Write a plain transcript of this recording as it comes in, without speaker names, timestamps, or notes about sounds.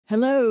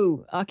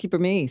Hello, Archie.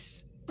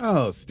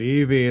 Oh,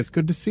 Stevie, it's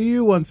good to see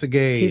you once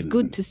again. 'Tis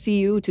good to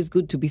see you, 'tis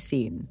good to be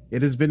seen.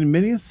 It has been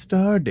many a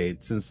star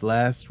date since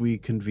last we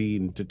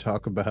convened to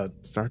talk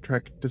about Star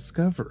Trek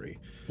Discovery.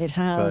 It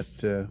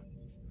has. But,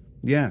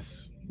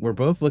 yes, we're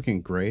both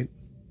looking great.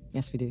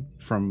 Yes, we do.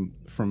 From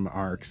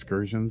our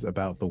excursions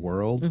about the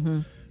world. Mm-hmm.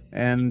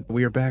 And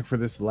we are back for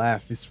these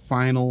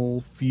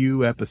final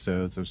few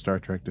episodes of Star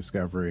Trek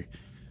Discovery.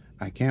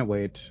 I can't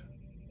wait.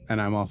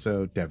 And I'm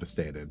also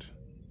devastated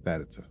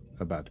that it's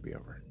about to be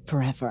over.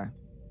 Forever.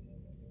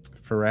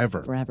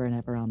 Forever and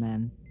ever,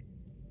 amen.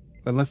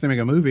 Unless they make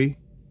a movie.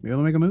 Maybe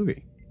they'll make a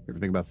movie. You ever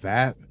think about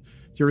that?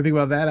 Did you ever think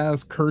about that,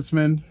 Alice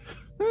Kurtzman?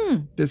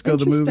 Disco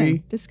the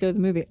movie? Disco the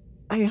movie.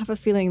 I have a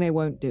feeling they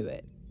won't do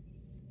it.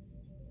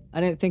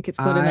 I don't think it's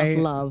got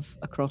enough love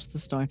across the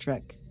Star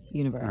Trek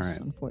universe,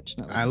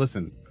 unfortunately.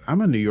 Listen, I'm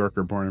a New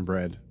Yorker born and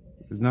bred.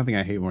 There's nothing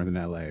I hate more than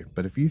LA.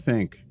 But if you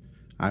think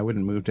I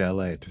wouldn't move to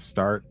LA to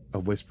start a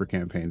whisper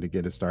campaign to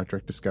get a Star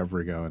Trek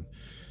Discovery going,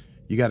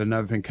 you got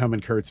another thing coming,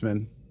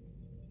 Kurtzman.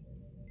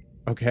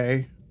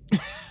 Okay?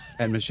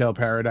 And Michelle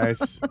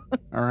Paradise.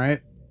 All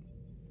right?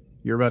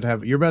 You're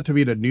about to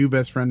meet a new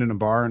best friend in a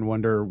bar and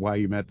wonder why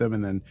you met them,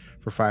 and then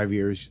for 5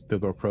 years they'll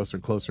go closer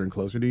and closer and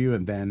closer to you,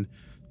 and then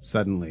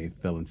suddenly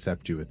they'll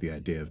incept you with the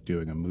idea of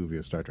doing a movie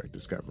of Star Trek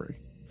Discovery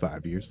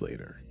 5 years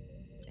later.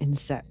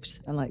 Incept.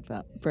 I like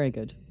that. Very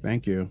good.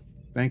 Thank you.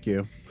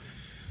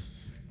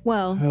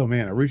 Well, oh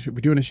man, are we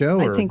doing a show?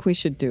 I think we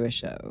should do a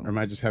show. Or am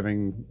I just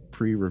having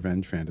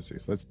pre-revenge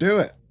fantasies? Let's do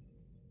it.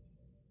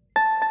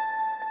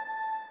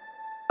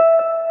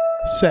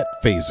 Set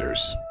Phasers,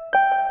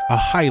 a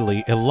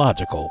highly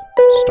illogical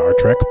Star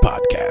Trek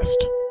podcast.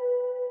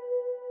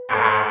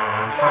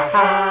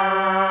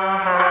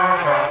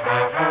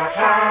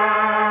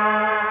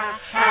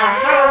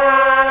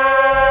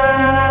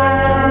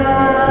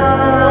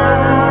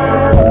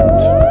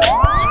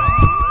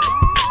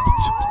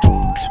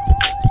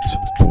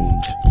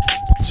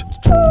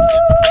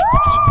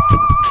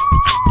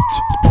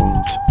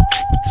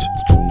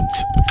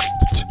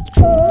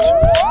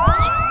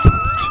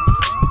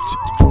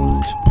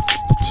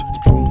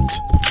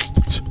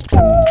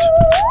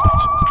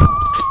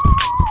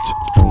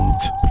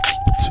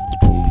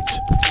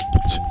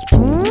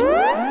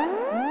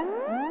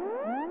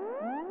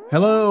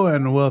 Hello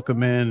and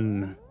welcome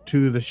in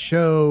to the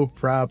show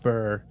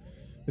proper.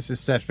 This is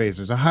Set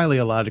Phasers, a highly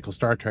illogical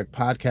Star Trek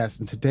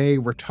podcast, and today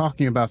we're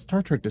talking about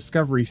Star Trek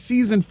Discovery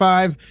Season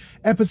 5,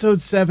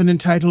 Episode 7,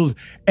 entitled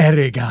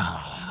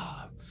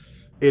Erigah.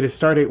 It is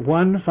Stardate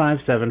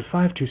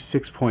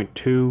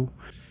 157526.2.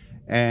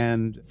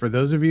 And for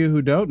those of you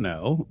who don't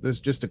know, this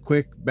is just a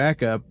quick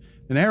backup.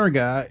 An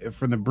Erigah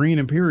from the Breen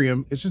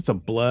Imperium, it's just a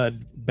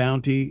blood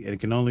bounty, and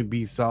it can only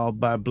be solved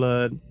by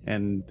blood,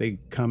 and they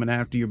coming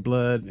after your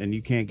blood, and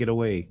you can't get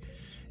away,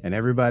 and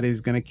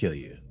everybody's gonna kill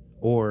you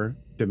or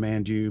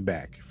demand you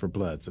back for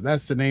blood. So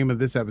that's the name of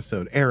this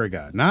episode,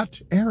 Erigah.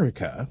 Not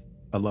Erica,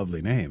 a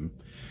lovely name,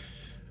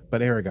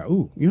 but Erigah.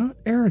 Ooh, you know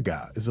what?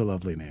 Erigah is a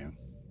lovely name.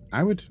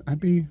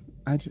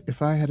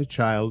 If I had a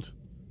child,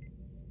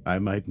 I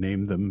might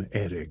name them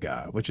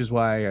Erigah, which is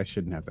why I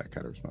shouldn't have that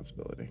kind of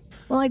responsibility.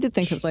 Well, I did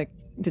think it was like,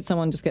 did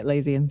someone just get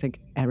lazy and think,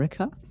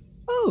 Erica?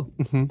 Oh,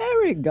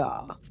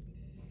 Erigah.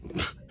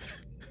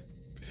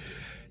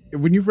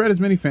 When you've read as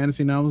many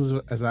fantasy novels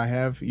as I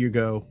have, you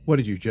go, what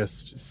did you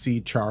just see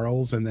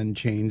Charles and then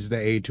change the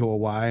A to a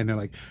Y? And they're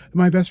like,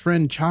 my best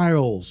friend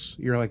Charles.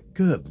 You're like,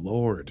 good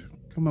Lord,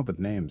 come up with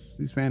names,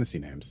 these fantasy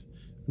names.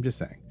 I'm just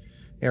saying.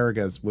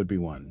 Erigah's would be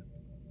one.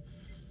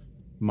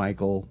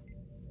 Michael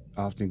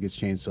often gets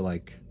changed to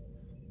like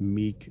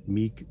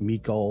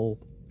Meekal,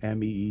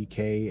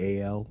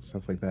 Meekal,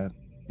 stuff like that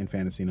in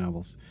fantasy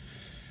novels.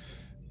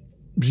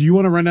 Do you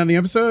want to run down the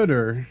episode,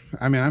 or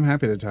I'm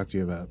happy to talk to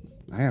you about.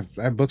 I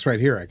have books right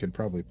here. I could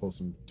probably pull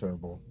some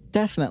terrible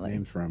Definitely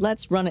names from.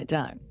 Let's run it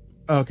down.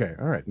 Okay,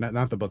 all right,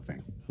 not the book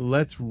thing.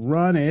 Let's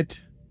run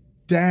it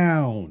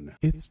down.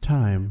 It's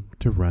time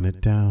to run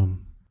it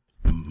down.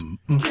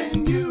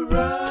 Can you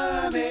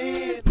run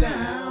it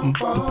down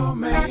for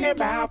me? Talk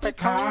about the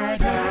car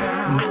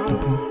now.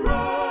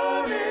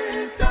 Run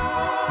it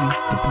down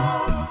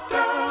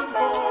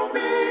for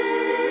me.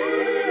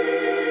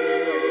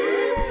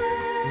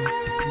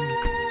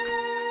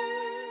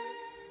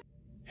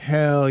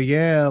 Hell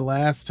yeah,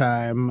 last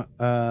time,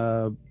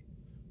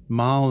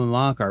 Moll and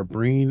L'ak, our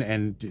Breen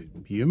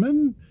and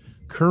human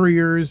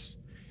couriers,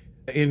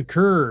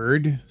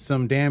 incurred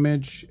some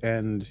damage,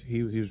 and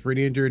he was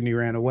pretty injured and he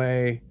ran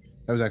away.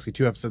 That was actually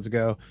 2 episodes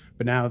ago,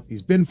 but now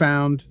he's been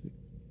found.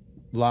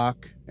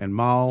 L'ak and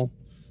Moll,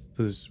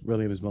 whose real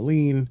name is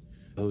Malene,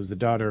 who's the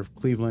daughter of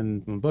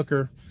Cleveland and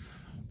Booker,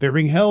 they're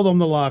being held on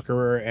the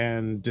locker,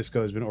 and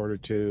Disco has been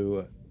ordered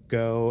to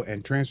go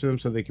and transfer them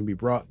so they can be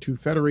brought to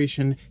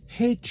Federation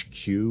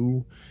HQ.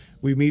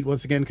 We meet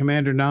once again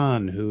Commander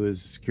Nan, who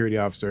is a security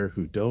officer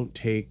who don't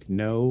take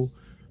no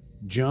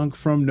junk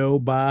from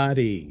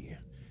nobody.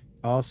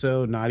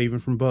 Also, not even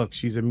from books.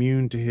 She's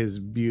immune to his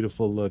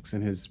beautiful looks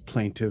and his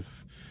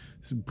plaintive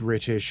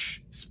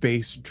British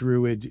space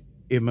druid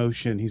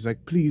emotion. He's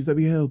like, please let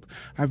me help.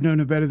 I've known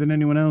her better than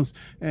anyone else.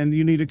 And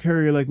you need a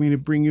courier like me to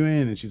bring you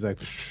in. And she's like,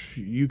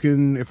 you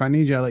can, if I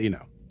need you, I'll let you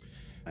know.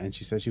 And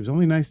she says she was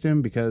only nice to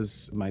him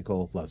because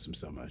Michael loves him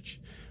so much.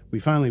 We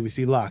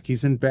see L'ak.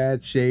 He's in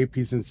bad shape.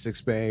 He's in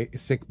sick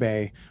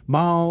bay.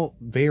 Moll,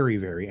 very,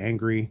 very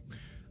angry.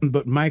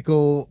 But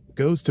Michael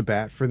goes to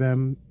bat for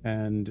them.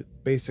 And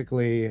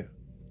basically,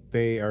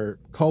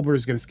 Culber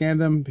is going to scan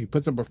them. He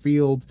puts up a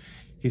field.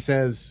 He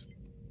says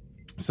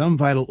some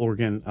vital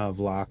organ of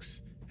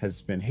L'ak's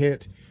has been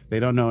hit. They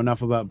don't know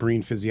enough about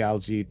Breen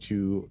physiology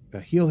to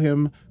heal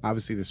him.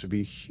 Obviously, this would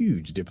be a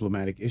huge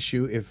diplomatic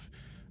issue if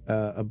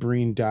a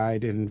Breen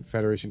died in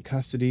Federation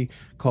custody.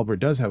 Culber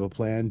does have a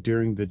plan.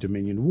 During the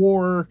Dominion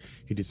War,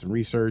 he did some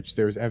research.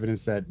 There's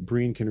evidence that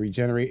Breen can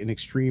regenerate in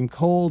extreme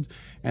cold,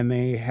 and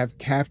they have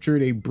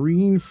captured a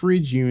Breen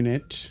fridge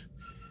unit,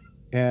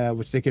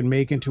 which they can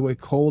make into a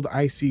cold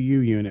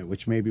ICU unit,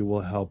 which maybe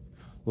will help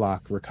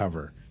L'ak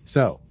recover.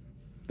 So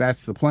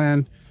that's the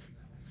plan.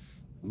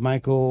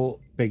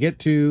 They get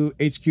to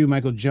HQ.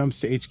 Michael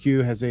jumps to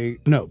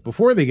HQ.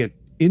 Before they get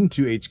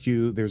into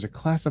HQ, there's a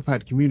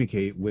classified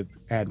communicate with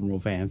Admiral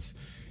Vance,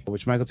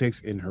 which Michael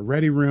takes in her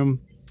ready room.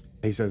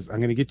 He says, I'm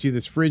going to get you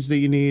this fridge that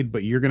you need,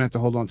 but you're going to have to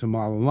hold on to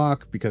Moll and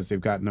L'ak because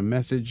they've gotten a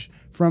message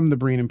from the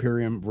Breen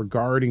Imperium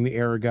regarding the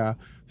Erigah.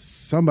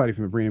 Somebody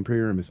from the Breen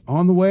Imperium is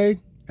on the way,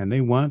 and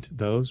they want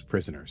those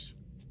prisoners.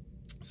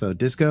 So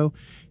Disco,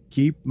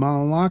 keep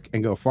Moll and L'ak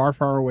and go far,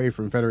 far away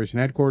from Federation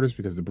headquarters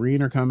because the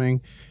Breen are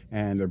coming,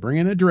 and they're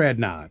bringing a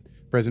dreadnought.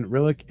 President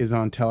Reno is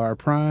on Tellar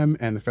Prime,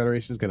 and the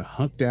Federation is going to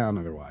hunt down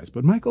otherwise.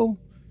 But Michael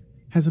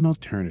has an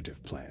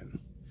alternative plan.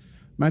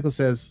 Michael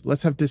says,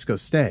 let's have Disco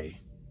stay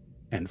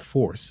and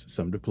force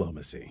some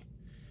diplomacy.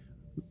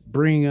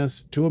 Bringing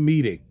us to a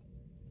meeting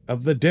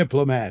of the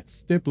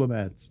diplomats.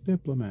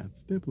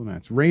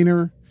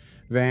 Raynor,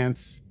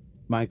 Vance,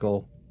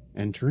 Michael,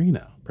 and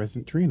Trina,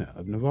 President Trina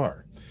of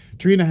Navarre.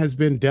 Trina has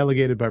been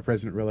delegated by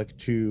President Reno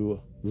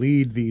to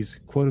lead these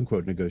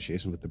quote-unquote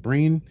negotiations with the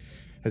Breen,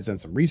 has done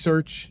some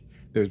research.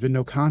 There's been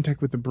no contact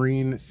with the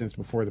Breen since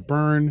before the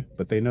burn,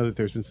 but they know that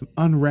there's been some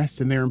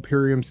unrest in their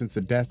Imperium since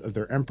the death of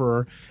their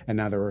Emperor, and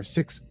now there are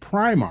 6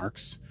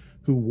 primarchs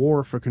who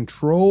war for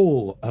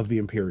control of the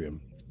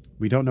Imperium.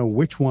 We don't know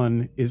which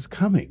one is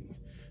coming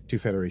to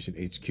Federation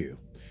HQ.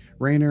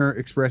 Raynor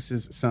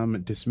expresses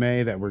some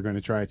dismay that we're going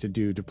to try to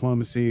do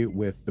diplomacy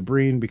with the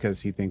Breen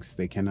because he thinks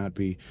they cannot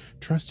be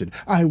trusted.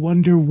 I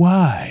wonder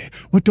why.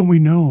 What don't we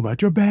know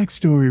about your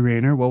backstory,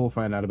 Raynor? Well, we'll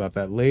find out about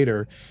that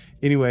later.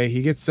 Anyway,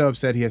 he gets so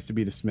upset he has to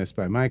be dismissed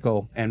by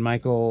Michael. And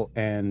Michael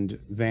and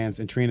Vance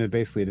and Trina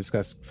basically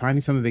discuss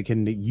finding something they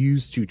can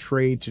use to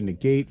trade to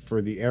negate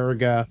for the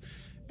Erigah.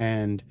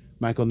 And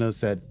Michael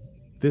knows that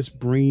this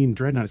Breen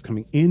dreadnought is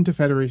coming into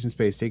Federation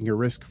space, taking a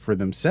risk for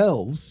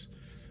themselves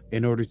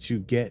in order to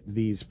get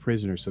these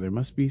prisoners. So there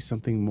must be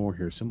something more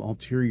here, some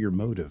ulterior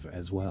motive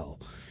as well.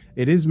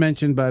 It is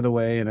mentioned, by the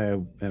way, and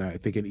I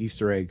think an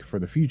Easter egg for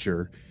the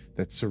future,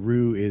 that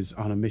Saru is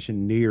on a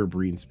mission near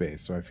Breen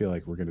space. So I feel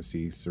like we're going to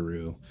see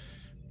Saru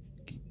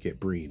get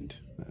Breened.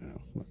 I don't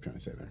know what I'm trying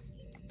to say there.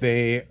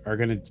 They are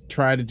going to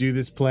try to do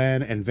this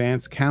plan, and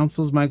Vance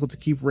counsels Michael to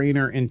keep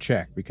Raynor in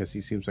check because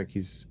he seems like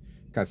he's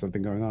got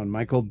something going on.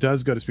 Michael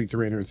does go to speak to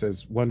Raynor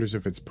and wonders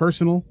if it's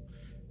personal.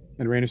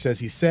 And Raynor says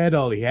he said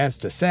all he has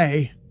to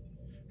say,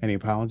 and he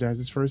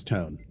apologizes for his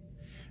tone.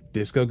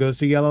 Disco goes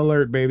to yellow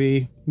alert,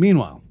 baby.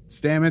 Meanwhile,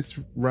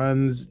 Stamets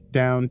runs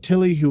down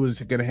Tilly, who was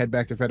going to head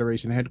back to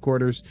Federation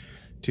headquarters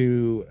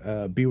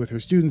to be with her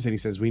students, and he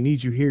says, we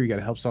need you here. You got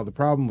to help solve the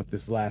problem with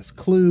this last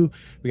clue.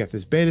 We got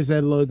this Beta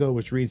Z logo,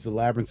 which reads the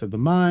Labyrinths of the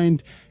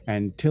Mind,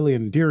 and Tilly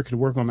and Adira could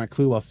work on that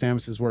clue while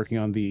Stamets is working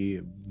on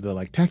the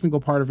like technical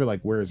part of it,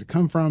 like where does it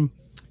come from,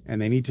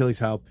 and they need Tilly's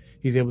help.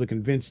 He's able to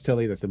convince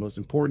Tilly that the most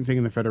important thing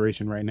in the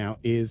Federation right now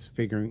is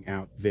figuring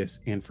out this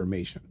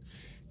information.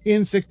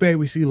 In sickbay,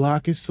 we see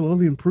L'ak is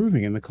slowly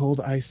improving in the cold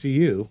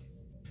ICU.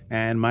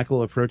 And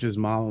Michael approaches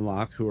Moll and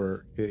L'ak, who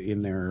are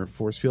in their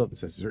force field, and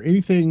says, is there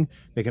anything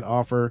they can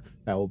offer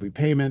that will be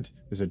payment?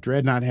 There's a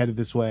dreadnought headed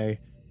this way.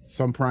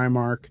 Some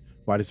Primarch.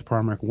 Why does the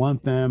Primarch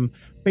want them?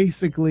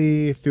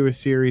 Basically, through a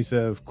series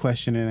of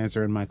question and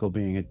answer, and Michael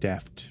being a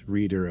deft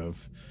reader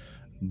of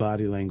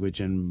body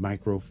language and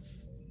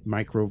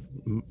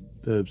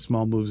the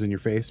small moves in your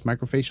face.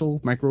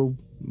 Microfacial? Micro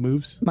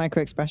moves?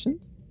 Micro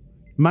expressions?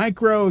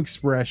 Micro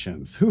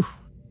expressions. Whew.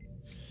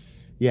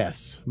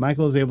 Yes,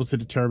 Michael is able to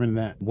determine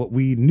that what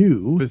we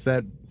knew is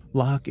that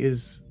L'ak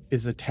is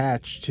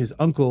attached. His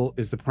uncle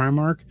is the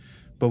Primarch,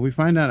 but we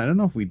find out, I don't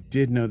know if we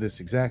did know this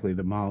exactly,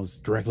 that Moll is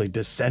directly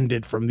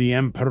descended from the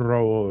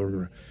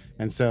Emperor.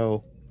 And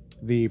so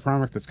the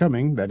Primarch that's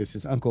coming, that is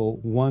his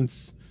uncle,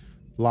 wants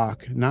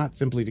L'ak not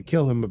simply to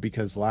kill him, but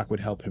because L'ak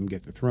would help him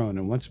get the throne.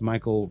 And once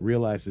Michael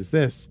realizes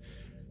this,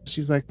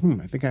 she's like,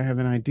 I think I have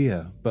an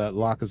idea. But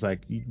L'ak is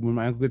like, when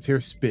my uncle gets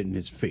here, spit in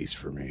his face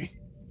for me.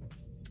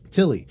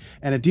 Tilly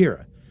and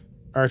Adira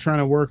are trying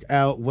to work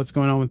out what's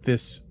going on with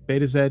this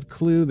Beta Z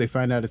clue. They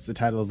find out it's the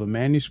title of a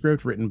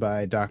manuscript written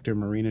by Dr.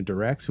 Marina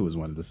Durex, who was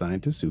one of the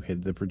scientists who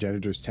hid the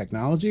progenitor's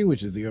technology,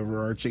 which is the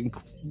overarching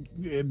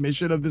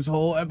mission of this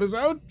whole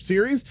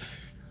series.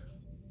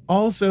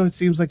 Also, it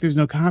seems like there's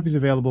no copies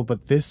available,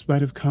 but this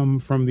might have come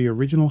from the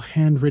original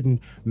handwritten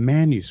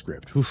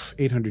manuscript,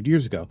 800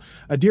 years ago.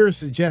 Adira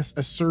suggests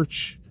a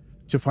search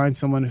to find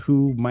someone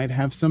who might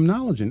have some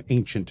knowledge in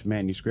ancient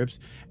manuscripts,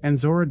 and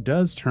Zora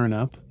does turn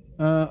up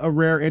a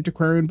rare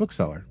antiquarian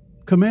bookseller,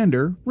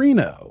 Commander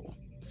Reno.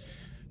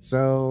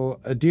 So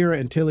Adira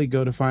and Tilly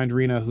go to find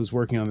Reno, who's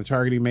working on the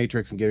targeting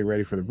matrix and getting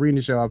ready for the Breen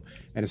to show up,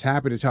 and is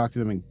happy to talk to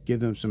them and give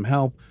them some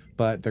help,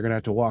 but they're going to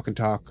have to walk and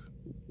talk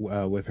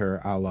with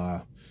her a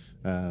la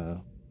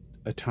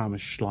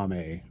Thomas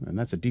Schlamme, and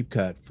that's a deep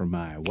cut from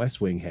my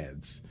West Wing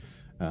heads,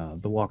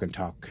 the walk and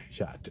talk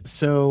shot.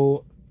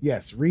 So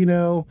yes,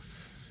 Reno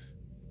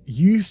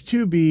used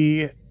to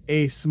be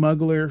a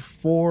smuggler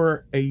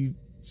for a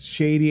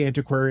shady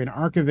antiquarian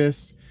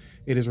archivist.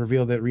 It is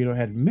revealed that Reno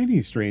had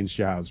many strange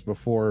jobs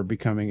before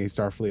becoming a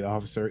Starfleet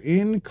officer,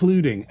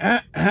 including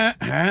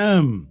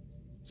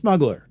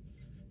smuggler,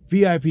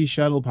 VIP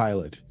shuttle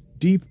pilot,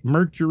 deep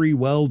mercury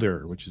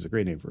welder, which is a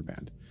great name for a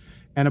band,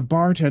 and a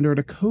bartender at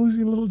a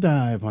cozy little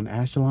dive on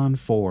Ashtalon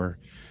 4.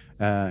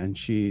 And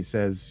she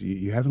says,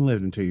 you haven't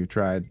lived until you've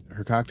tried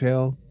her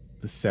cocktail,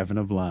 the 7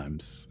 of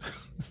Limes.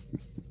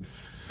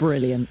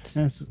 Brilliant.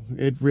 Yes,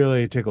 it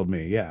really tickled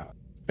me, yeah.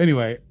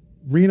 Anyway,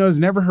 Reno's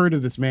never heard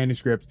of this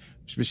manuscript,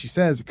 but she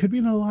says it could be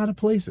in a lot of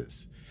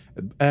places.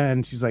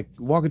 And she's like,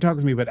 walk and talk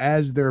with me. But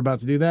as they're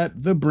about to do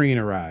that, the Breen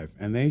arrive,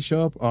 and they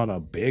show up on a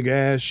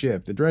big-ass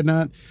ship. The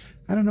Dreadnought,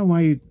 I don't know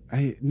why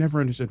I never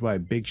understood why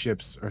big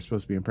ships are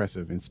supposed to be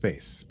impressive in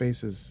space.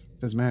 Space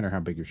doesn't matter how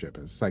big your ship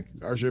is. It's like,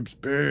 our ship's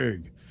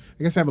big.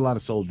 I guess I have a lot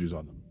of soldiers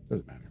on them.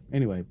 Doesn't matter.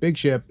 Anyway, big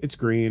ship. It's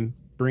green.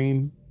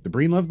 Breen. The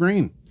Breen love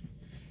green.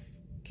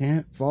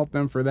 Can't fault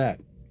them for that.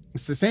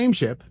 It's the same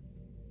ship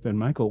that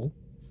Michael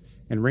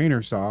and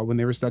Raynor saw when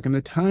they were stuck in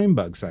the time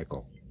bug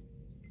cycle.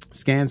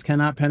 Scans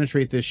cannot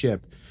penetrate this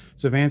ship,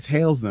 so Vance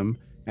hails them,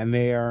 and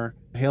they are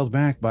hailed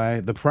back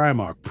by the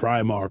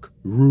Primarch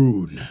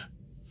Rune,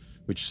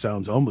 which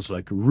sounds almost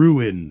like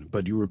ruin,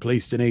 but you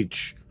replaced an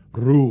H.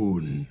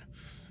 Rune.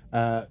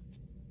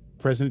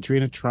 President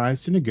Trina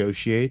tries to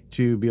negotiate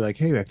to be like,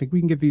 hey, I think we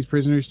can get these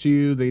prisoners to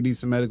you. They need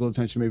some medical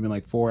attention, maybe in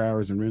like 4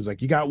 hours. And Rune's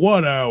like, you got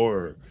 1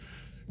 hour.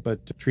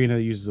 But Trina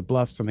uses a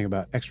bluff, something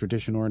about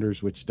extradition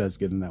orders, which does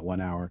give them that 1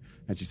 hour.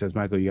 And she says,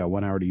 Michael, you got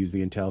 1 hour to use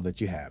the intel that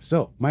you have.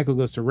 So Michael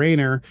goes to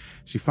Raynor.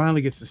 She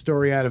finally gets the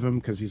story out of him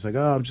because he's like,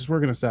 oh, I'm just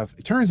working on stuff.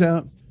 It turns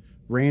out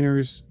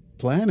Raynor's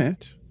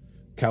planet,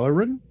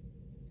 Kelleran,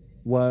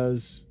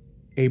 was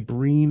a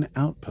Breen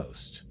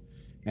outpost.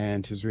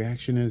 And his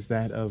reaction is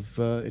that of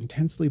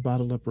intensely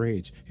bottled up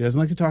rage. He doesn't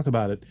like to talk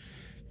about it.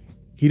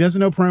 He doesn't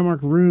know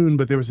Primarch Rune,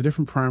 but there was a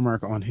different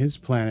Primarch on his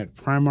planet,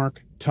 Primarch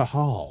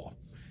Tahal.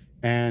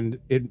 And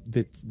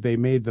they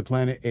made the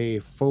planet a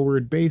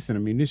forward base and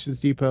a munitions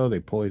depot. They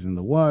poisoned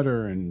the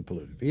water and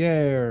polluted the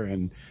air,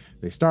 and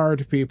they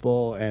starved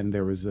people. And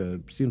there was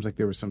seems like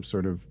there was some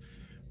sort of,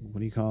 what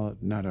do you call it?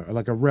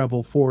 Like a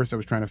rebel force that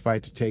was trying to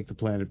fight to take the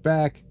planet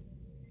back.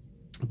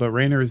 But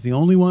Raynor is the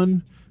only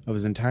one of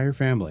his entire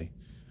family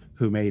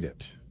who made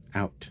it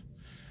out.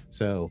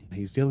 So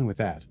he's dealing with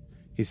that.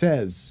 He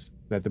says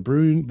that the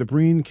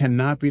Breen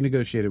cannot be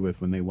negotiated with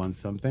when they want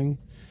something,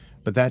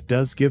 but that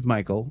does give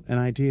Michael an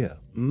idea.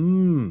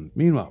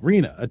 Meanwhile,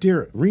 Reno,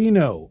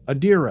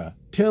 Adira,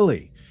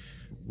 Tilly.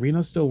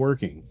 Reno's still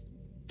working.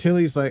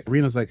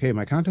 Reno's like, hey,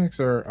 my contacts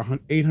are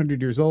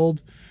 800 years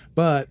old,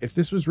 but if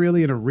this was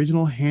really an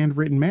original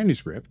handwritten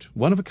manuscript,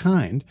 one of a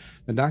kind,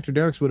 then Dr.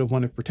 Derricks would have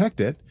wanted to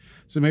protect it.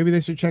 So maybe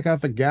they should check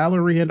out the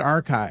Gallery and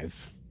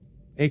Archive,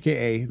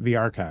 aka the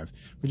Archive,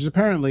 which is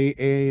apparently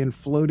a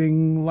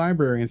floating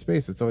library in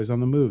space that's always on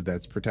the move,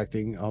 that's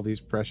protecting all these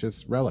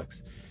precious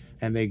relics.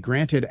 And they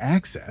granted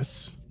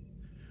access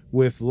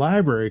with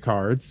library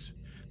cards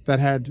that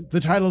had the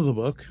title of the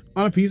book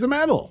on a piece of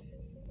metal,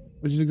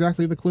 which is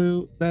exactly the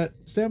clue that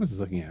Stamets is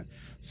looking at.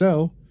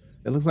 So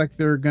it looks like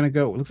we're going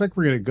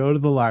to go to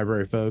the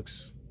library,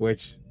 folks,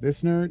 which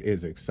this nerd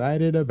is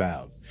excited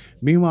about.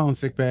 Meanwhile, in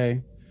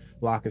sickbay,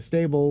 L'ak is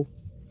stable.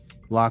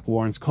 L'ak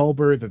warns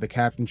Culber that the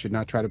captain should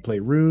not try to play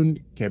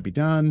Rune. Can't be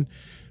done.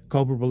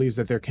 Culber believes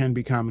that there can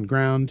be common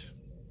ground.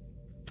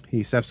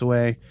 He steps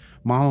away.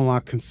 Moll and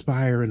L'ak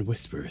conspire and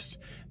whispers.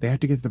 They have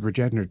to get the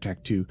progenitor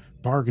tech to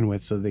bargain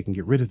with so they can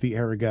get rid of the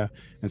Erigah.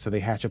 And so they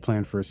hatch a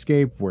plan for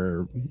escape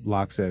where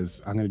L'ak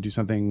says, I'm going to do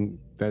something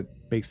that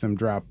makes them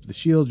drop the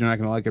shield. You're not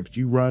going to like it, but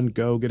you run,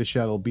 go, get a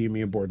shuttle, beam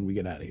me aboard, and we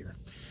get out of here.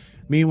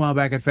 Meanwhile,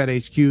 back at Fed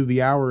HQ,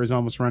 the hour is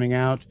almost running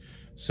out.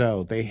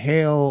 So they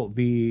hail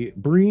the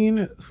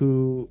Breen,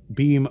 who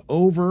beam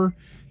over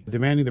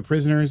demanding the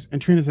prisoners.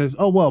 And Trina says,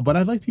 oh, well, but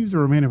I'd like to use the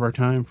remainder of our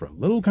time for a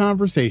little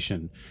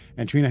conversation.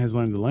 And Trina has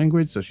learned the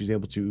language, so she's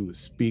able to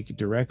speak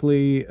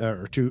directly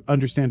or to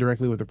understand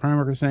directly what the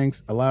Primarch is saying,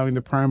 allowing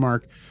the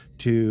Primarch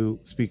to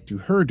speak to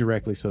her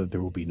directly so that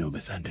there will be no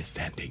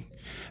misunderstanding.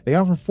 They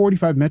offer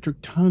 45 metric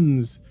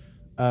tons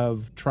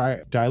of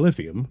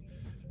dilithium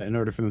in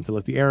order for them to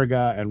lift the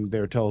Erigah, and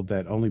they're told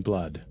that only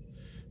blood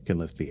can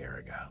lift the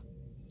Erigah.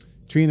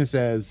 Trina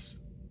says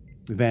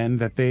then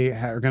that they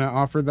are going to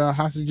offer the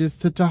hostages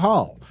to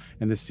Tahal,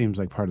 and this seems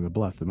like part of the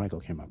bluff that Michael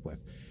came up with,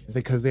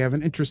 because they have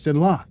an interest in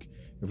L'ak.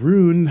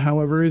 Rune,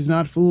 however, is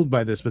not fooled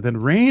by this, but then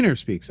Raynor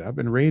speaks up,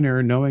 and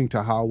Raynor, knowing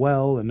Tahal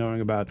well and knowing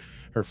about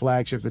her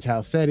flagship, the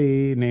Tau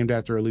Ceti, named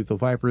after a lethal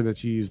viper that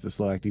she used the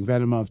slow-acting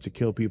venom of to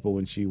kill people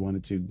when she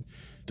wanted to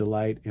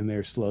delight in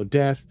their slow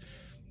death.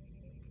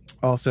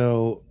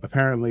 Also,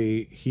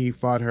 apparently, he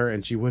fought her,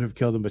 and she would have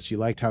killed him, but she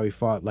liked how he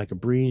fought like a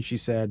Breen, she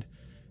said.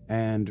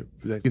 And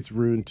that gets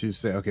Rune to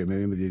say, okay,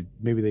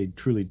 maybe they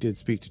truly did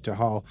speak to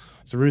Tahal.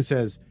 So Rune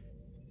says,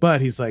 but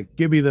he's like,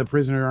 give me the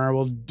prisoner or I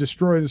will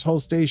destroy this whole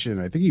station.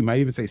 I think he might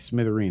even say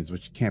smithereens,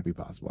 which can't be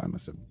possible. I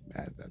must have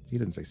added that. He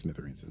didn't say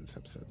smithereens in this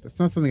episode. That's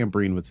not something a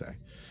Breen would say.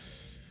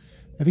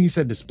 I think he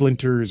said to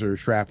splinters or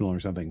shrapnel or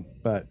something.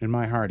 But in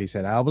my heart, he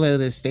said, I'll blow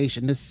this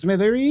station to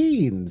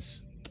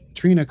smithereens.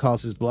 Trina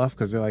calls his bluff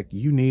because they're like,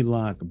 you need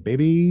L'ak,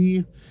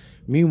 baby.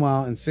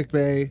 Meanwhile, in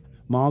sickbay,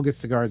 Moll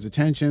gets the guard's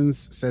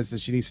attentions, says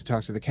that she needs to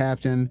talk to the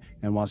captain,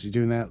 and while she's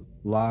doing that,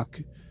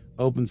 L'ak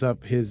opens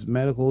up his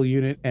medical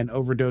unit and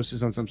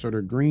overdoses on some sort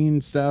of green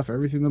stuff.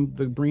 Everything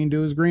the Breen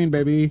do is green,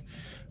 baby.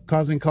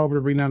 Causing Culber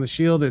to bring down the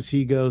shield as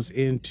he goes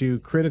into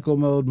critical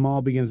mode.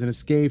 Moll begins an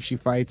escape. She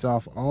fights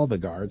off all the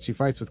guards. She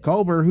fights with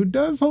Culber, who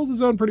does hold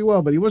his own pretty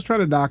well, but he was trying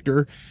to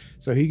doctor,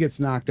 so he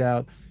gets knocked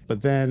out,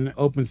 but then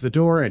opens the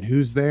door, and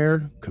who's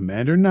there?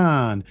 Commander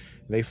Nan.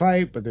 They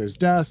fight, but there's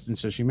dust, and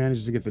so she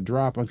manages to get the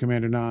drop on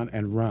Commander Nan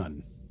and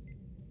run.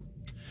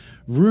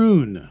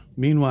 Rune,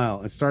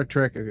 meanwhile, in Star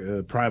Trek,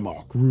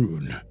 Primarch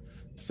Rune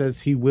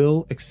says he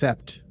will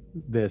accept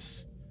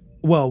this.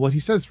 Well, what he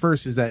says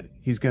first is that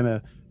he's going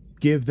to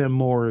give them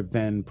more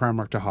than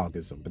Primarch Tahal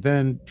gives them. But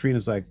then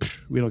Trina's like,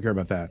 we don't care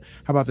about that.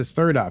 How about this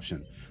third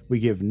option? We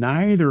give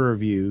neither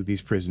of you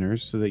these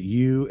prisoners so that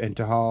you and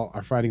Tahal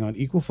are fighting on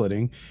equal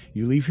footing.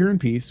 You leave here in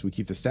peace. We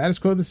keep the status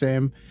quo the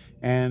same.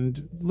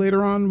 And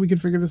later on, we can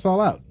figure this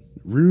all out.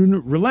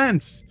 Rune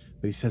relents,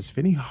 but he says if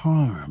any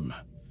harm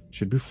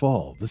should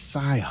befall the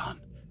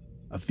scion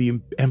of the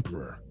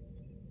Emperor,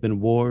 then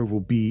war will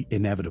be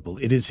inevitable.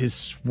 It is his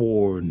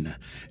sworn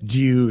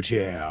duty.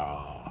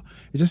 And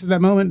just at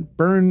that moment,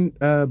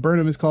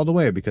 Burnham is called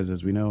away because,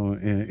 as we know,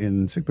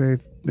 in sickbay,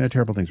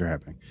 terrible things are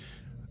happening.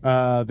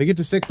 They get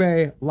to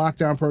sickbay,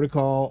 lockdown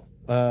protocol.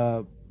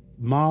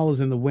 Moll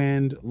is in the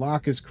wind.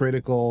 L'ak is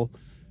critical.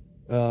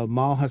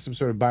 Moll has some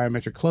sort of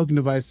biometric cloaking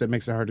device that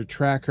makes it hard to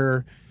track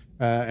her.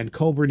 And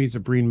Culber needs a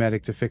Breen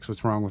medic to fix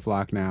what's wrong with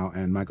L'ak now.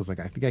 And Michael's like,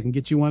 I think I can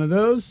get you one of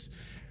those.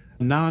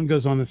 Nan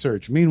goes on the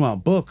search. Meanwhile,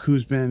 Book,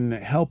 who's been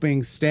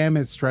helping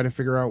Stamets try to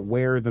figure out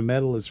where the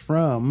metal is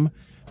from,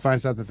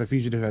 finds out that the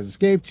fugitive has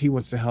escaped. He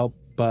wants to help,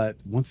 but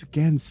once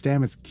again,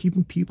 Stamets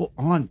keeping people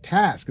on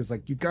task. It's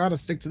like, you gotta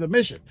stick to the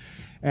mission.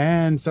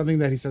 And something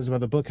that he says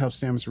about the book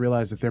helps Stamets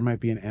realize that there might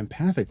be an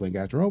empathic link.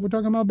 After all, we're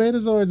talking about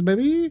betazoids,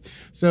 baby.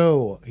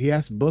 So he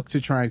asks Book to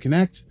try and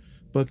connect.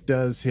 Book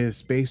does his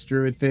space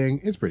druid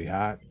thing. It's pretty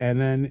hot. And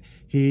then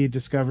he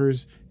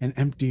discovers an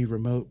empty,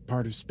 remote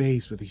part of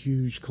space with a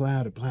huge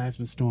cloud, a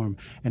plasma storm,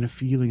 and a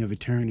feeling of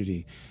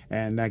eternity.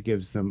 And that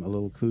gives them a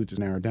little clue to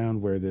narrow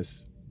down where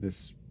this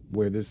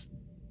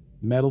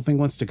metal thing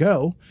wants to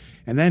go.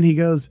 And then he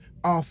goes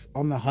off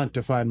on the hunt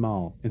to find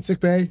Moll. In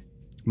sickbay,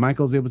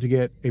 Michael's able to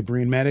get a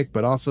Breen medic,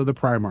 but also the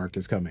Primarch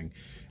is coming.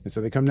 And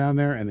so they come down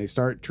there and they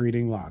start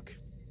treating L'ak.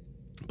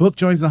 Book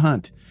joins the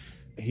hunt.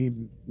 He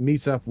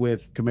meets up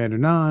with Commander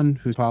Nan,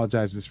 who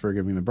apologizes for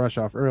giving the brush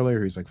off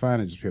earlier. He's like, fine,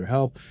 I'm just here to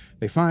help.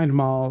 They find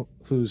Moll,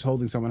 who's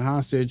holding someone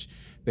hostage.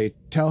 They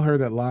tell her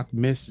that L'ak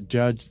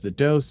misjudged the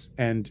dose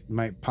and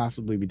might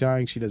possibly be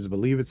dying. She doesn't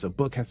believe it, so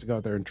Book has to go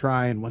out there and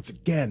try. And once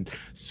again,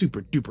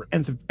 super duper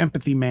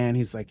empathy man.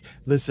 He's like,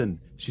 listen,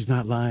 she's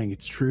not lying.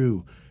 It's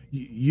true.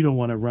 You don't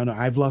want to run.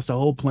 I've lost a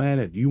whole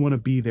planet. You want to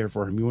be there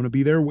for him. You want to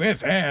be there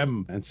with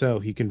him. And so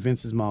he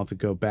convinces Moll to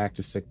go back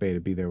to sickbay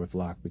to be there with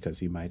L'ak because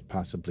he might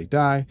possibly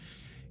die.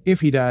 If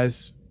he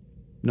dies,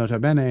 nota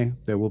bene,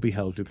 there will be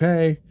hell to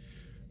pay.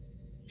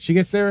 She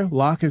gets there.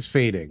 L'ak is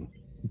fading,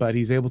 but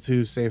he's able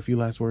to say a few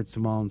last words to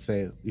Moll and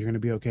say, you're going to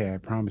be okay. I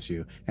promise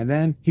you. And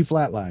then he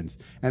flatlines.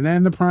 And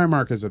then the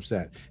Primarch is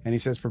upset. And he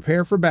says,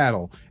 prepare for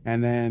battle.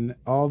 And then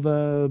all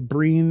the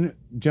Breen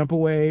jump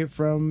away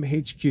from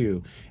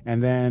HQ.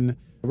 And then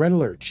red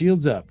alert,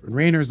 shields up. And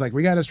Raynor's like,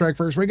 we got to strike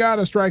first. We got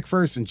to strike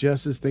first. And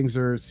just as things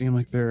seem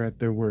like they're at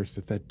their worst,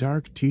 at that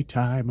dark tea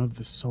time of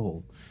the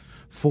soul,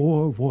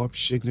 4 warp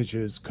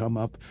signatures come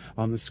up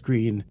on the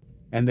screen.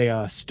 And they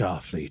are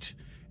Starfleet.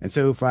 And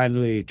so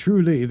finally,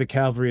 truly, the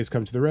cavalry has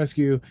come to the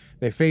rescue.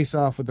 They face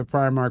off with the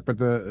Primarch, but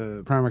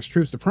the Primarch's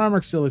troops, the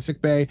Primarch still in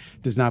sickbay,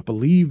 does not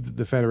believe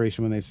the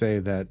Federation when they say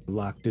that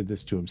L'ak did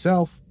this to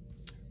himself.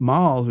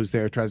 Moll, who's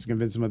there, tries to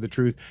convince him of the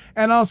truth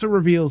and also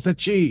reveals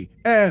that she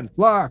and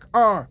L'ak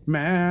are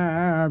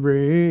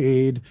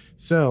married.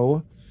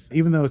 So,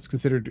 even though it's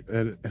considered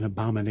an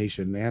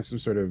abomination, they have some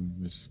sort of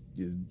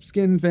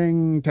skin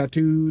thing,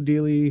 tattoo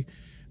dealy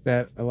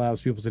that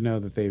allows people to know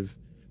that they've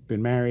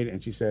been married.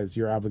 And she says,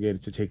 you're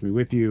obligated to take me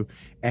with you.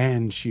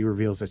 And she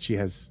reveals that she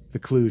has the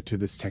clue to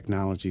this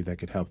technology that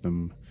could help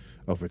them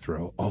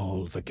overthrow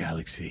all the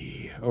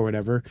galaxy or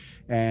whatever.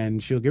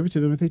 And she'll give it to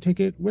them if they take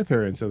it with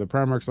her. And so the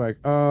Primarch's like,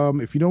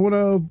 if you don't want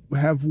to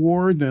have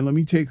war, then let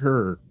me take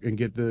her and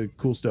get the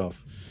cool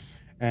stuff.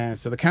 And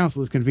so the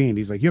council is convened.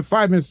 He's like, you have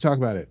 5 minutes to talk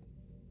about it.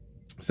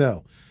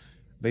 So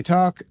they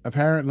talk.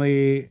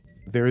 Apparently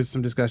there is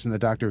some discussion that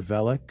Dr.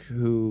 Velek,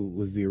 who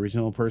was the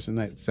original person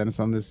that sent us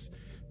on this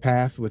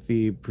path with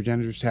the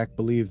progenitor's tech,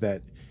 believed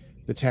that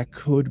the tech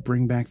could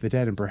bring back the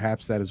dead, and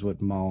perhaps that is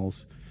what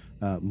Moll's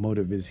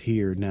motive is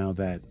here now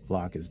that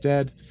L'ak is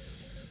dead.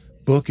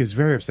 Book is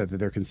very upset that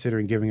they're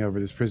considering giving over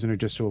this prisoner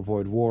just to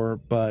avoid war,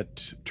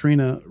 but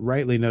Trina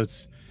rightly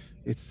notes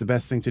it's the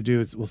best thing to do.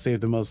 It will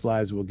save the most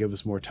lives, it will give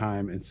us more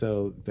time, and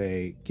so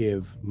they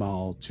give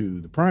Moll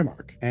to the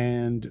Primarch.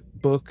 And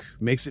Book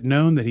makes it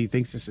known that he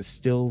thinks this is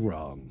still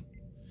wrong.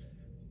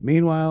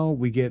 Meanwhile,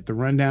 we get the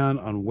rundown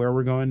on where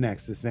we're going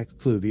next. This next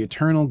clue, the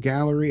Eternal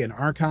Gallery and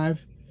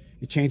Archive.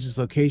 It changes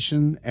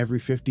location every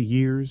 50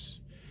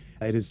 years.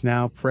 It is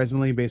now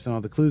presently, based on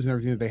all the clues and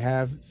everything that they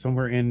have,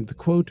 somewhere in the,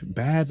 quote,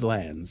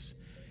 Badlands.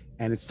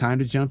 And it's time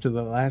to jump to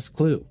the last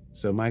clue.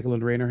 So Michael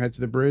and Raynor head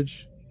to the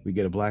bridge. We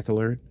get a black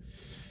alert.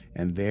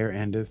 And there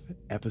endeth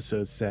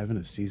episode 7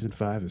 of season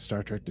 5 of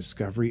Star Trek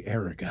Discovery,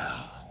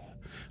 Erigah.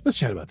 Let's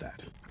chat about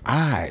that.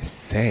 I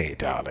say,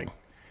 darling,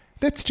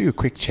 let's do a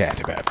quick chat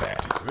about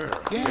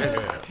that.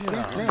 Yes,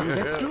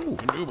 let's do.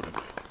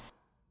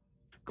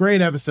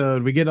 Great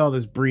episode. We get all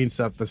this Breen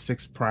stuff, the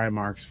 6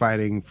 Primarchs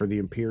fighting for the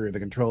Imperium, the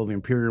control of the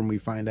Imperium. We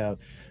find out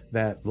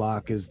that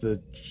L'ak is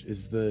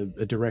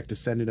a direct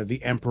descendant of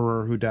the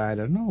Emperor who died.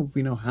 I don't know if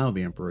we know how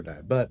the Emperor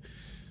died, but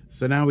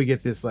so now we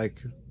get this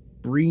like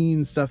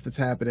Breen stuff that's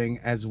happening,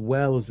 as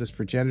well as this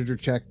progenitor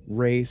check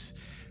race.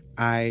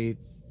 I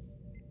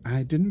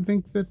didn't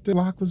think that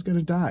L'ak was going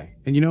to die.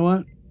 And you know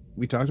what?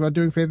 We talked about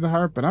doing Faith of the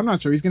Heart, but I'm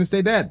not sure he's going to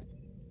stay dead.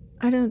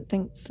 I don't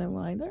think so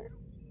either.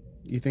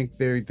 You think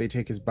they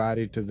take his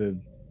body to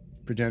the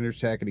progenitor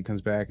check and he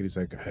comes back and he's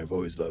like, I've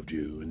always loved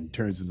you, and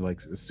turns into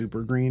like a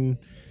super green?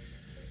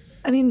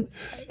 I mean,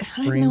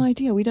 I have no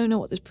idea. We don't know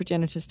what this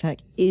progenitor's tech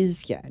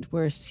is yet.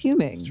 We're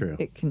assuming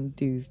it can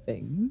do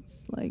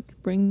things like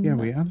bring. Yeah,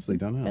 we honestly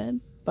don't know. Dead,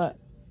 but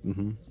I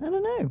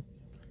don't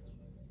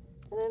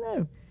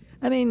know.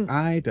 I mean,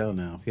 I don't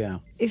know. Yeah.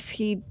 If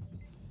he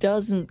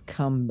doesn't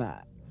come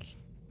back,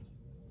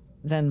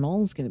 then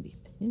Moll's going to be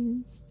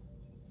pissed.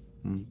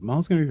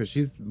 Moll's going to be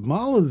pissed.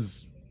 Moll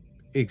is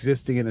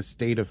existing in a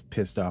state of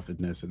pissed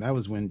offness, and that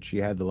was when she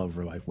had the love of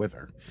her life with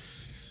her.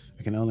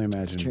 I can only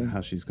imagine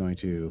how she's going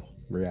to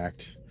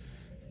react.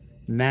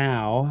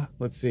 Now,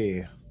 let's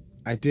see.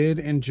 I did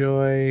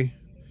enjoy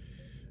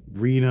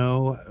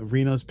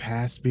Reno's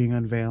past being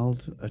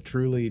unveiled. A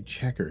truly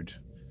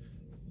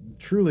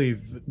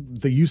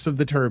the use of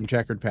the term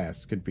checkered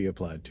past could be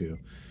applied to.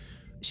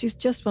 She's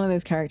just one of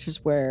those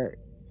characters where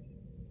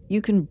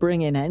you can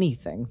bring in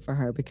anything for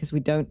her because we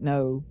don't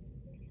know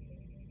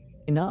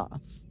enough.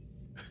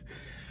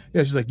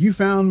 Yeah, she's like, you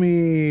found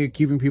me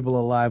keeping people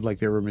alive like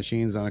they were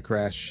machines on a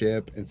crashed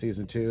ship in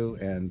season 2,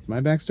 and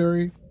my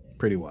backstory,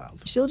 pretty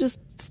wild. She'll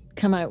just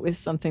come out with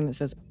something that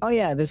says, oh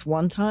yeah, this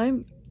one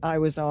time I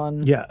was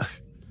on, I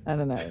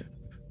don't know,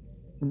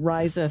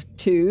 Risa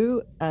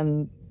 2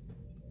 and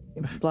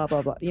blah,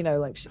 blah, blah. You know,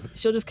 like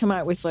she'll just come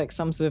out with like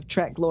some sort of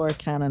Trek lore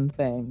canon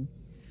thing.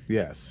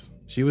 Yes,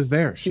 she was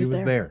there. She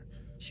was there.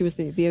 She was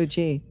the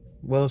OG.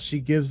 Well, she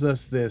gives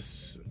us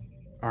this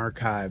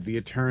archive, the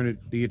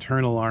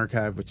eternal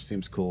archive, which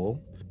seems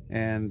cool.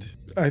 And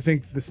I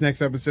think this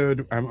next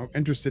episode, I'm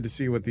interested to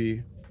see what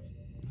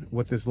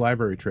this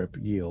library trip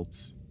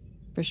yields.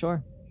 For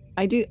sure.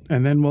 I do.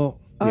 And then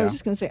I was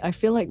just going to say, I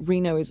feel like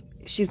Reno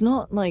she's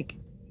not like,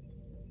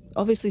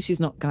 obviously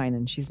she's not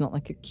Guinan. She's not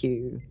like a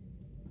Q,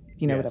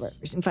 whatever.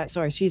 In fact,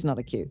 sorry, she's not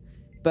a Q,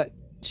 but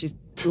she's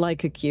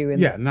like a Q.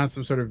 Not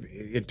some sort of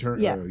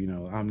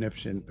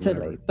omniscient.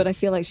 Totally. Whatever. But I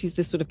feel like she's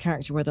this sort of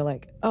character where they're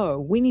like, oh,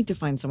 we need to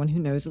find someone who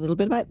knows a little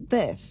bit about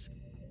this.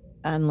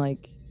 And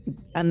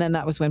then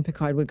that was when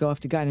Picard would go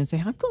off to Guinan and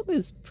say, I've got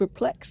this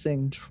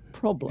perplexing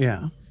problem.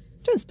 Yeah.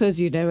 Don't suppose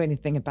you know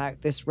anything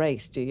about this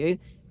race, do you?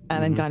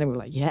 And then Guinan would be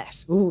like,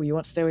 yes. Ooh, you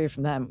want to stay away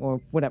from them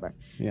or whatever.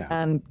 Yeah.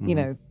 And,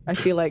 I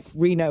feel like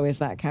Reno is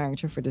that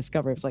character for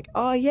Discovery. It's like,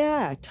 oh,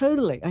 yeah,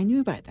 totally. I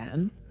knew about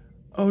them.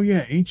 Oh,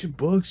 yeah, ancient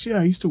books.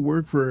 Yeah, I used to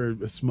work for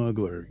a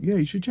smuggler. Yeah,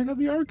 you should check out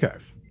the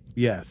archive.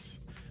 Yes.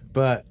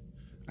 But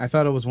I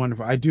thought it was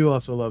wonderful. I do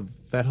also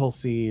love that whole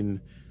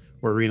scene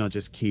where Reno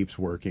just keeps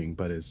working,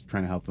 but is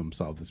trying to help them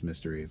solve this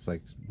mystery. It's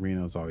like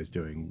Reno's always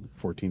doing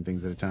 14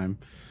 things at a time,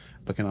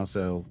 but can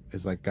also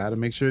is like, got to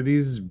make sure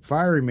these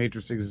fiery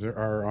matrices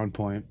are on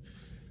point.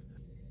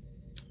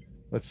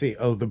 Let's see.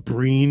 Oh, the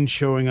Breen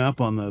showing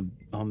up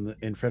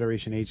in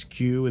Federation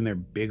HQ in their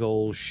big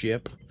old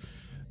ship,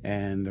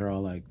 and they're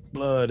all like,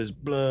 blood is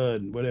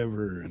blood,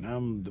 whatever, and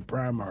I'm the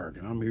primarch,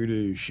 and I'm here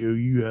to show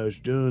you how it's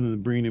done in the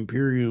Breen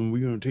Imperium.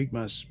 We're gonna take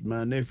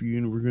my nephew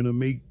and we're gonna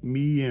make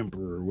me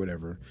emperor or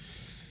whatever.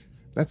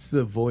 That's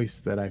the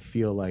voice that I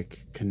feel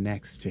like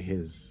connects to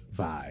his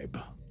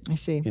vibe. I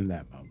see. In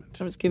that moment.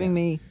 It was giving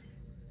me, do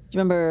you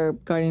remember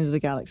Guardians of the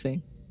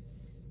Galaxy?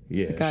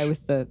 Yeah. The guy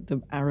with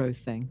the arrow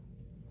thing.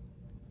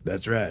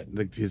 That's right.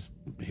 Like his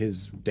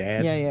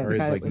dad, or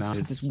his like not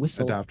his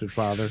adopted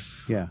father.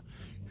 Yeah.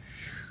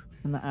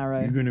 And the arrow.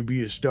 You're gonna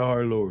be a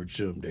Star-Lord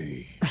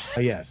someday.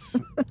 Yes,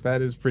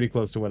 that is pretty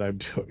close to what I'm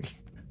doing.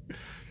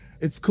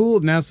 It's cool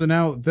now. So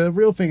now the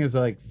real thing is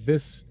like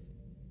this.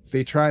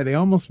 They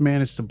almost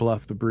managed to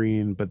bluff the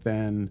Breen, but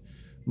then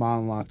Moll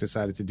and L'ak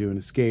decided to do an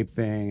escape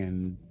thing,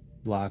 and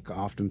L'ak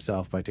offed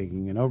himself by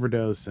taking an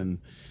overdose, and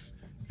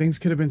things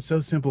could have been so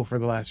simple for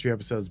the last few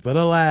episodes. But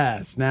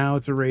alas, now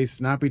it's a race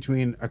not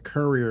between a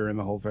courier and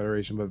the whole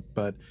Federation,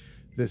 but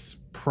this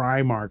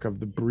primarch of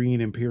the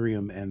Breen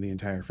Imperium and the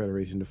entire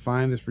Federation to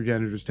find this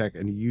progenitor's tech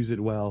and use it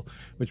well,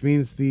 which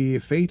means the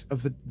fate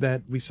of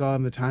that we saw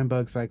in the time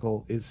bug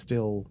cycle is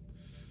still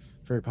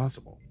very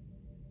possible.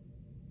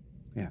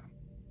 Yeah.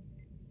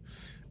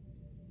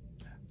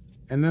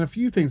 And then a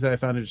few things that I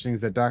found interesting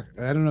is that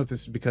I don't know if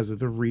this is because of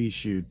the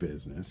reshoot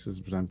business,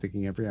 is what I'm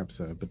thinking every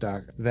episode, but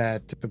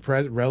that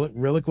the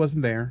relic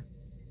wasn't there,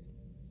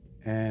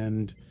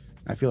 and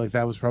I feel like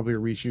that was probably a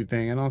reshoot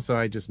thing. And also,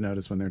 I just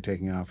noticed when they're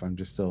taking off, I'm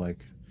just still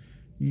like,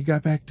 you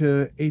got back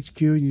to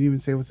HQ and you didn't even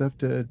say what's up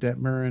to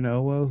Detmer and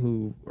Owo,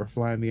 who are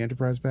flying the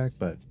Enterprise back,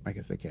 but I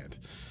guess they can't.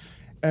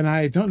 And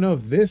I don't know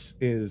if this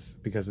is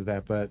because of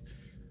that, but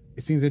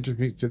it seems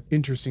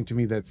interesting to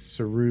me that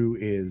Saru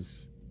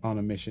is on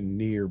a mission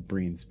near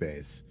Breen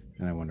space,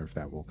 and I wonder if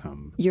that will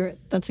come.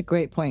 That's a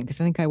great point, because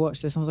I think I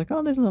watched this and I was like,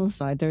 oh, there's a little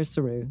side, there's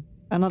Saru.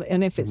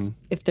 And if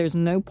if there's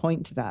no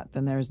point to that,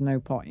 then there's no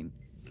point.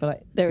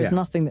 But there is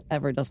nothing that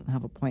ever doesn't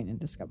have a point in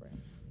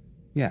Discovery.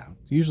 Yeah.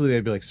 Usually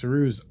they'd be like,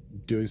 Saru's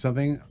doing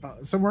something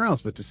somewhere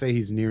else, but to say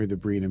he's near the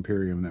Breen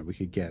Imperium that we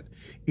could get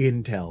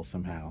intel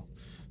somehow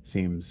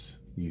seems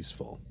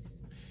useful.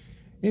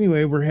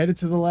 Anyway, we're headed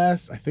to the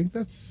last. I think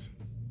that's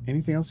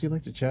anything else you'd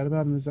like to chat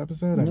about in this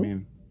episode? Nope. I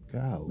mean,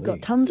 golly. We've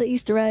got tons of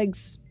Easter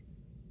eggs.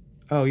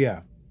 Oh,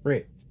 yeah.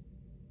 Great.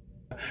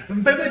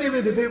 Welcome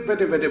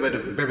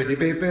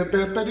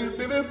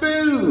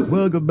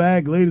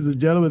back, ladies and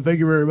gentlemen. Thank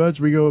you very much.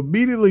 We go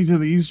immediately to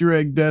the Easter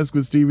egg desk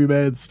with Stevie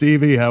Man.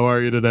 Stevie, how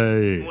are you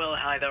today? Well,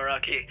 hi there,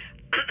 Rocky.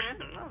 That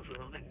was a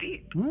little bit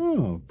deep.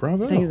 Oh,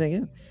 bravo. Thank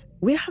you.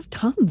 We have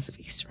tons of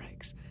Easter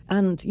eggs.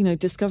 And,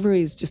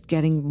 Discovery is just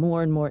getting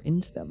more and more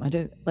into them. I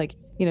don't,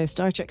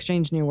 Star Trek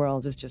Strange New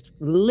World is just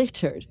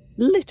littered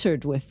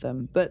with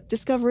them. But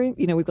Discovery,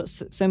 we've got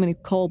so many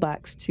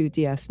callbacks to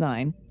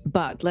DS9.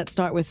 But let's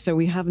start with, so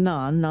we have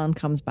Nan. Nan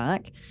comes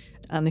back.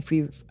 And if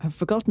we have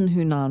forgotten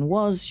who Nan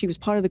was, she was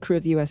part of the crew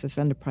of the USS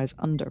Enterprise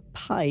under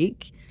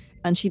Pike.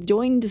 And she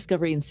joined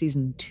Discovery in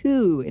Season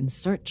 2 in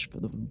search for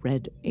the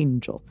Red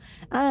Angel.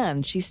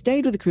 And she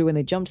stayed with the crew when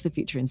they jumped to the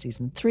future in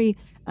Season 3.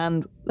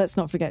 And let's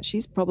not forget,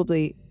 she's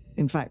probably,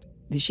 in fact,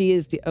 she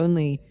is the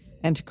only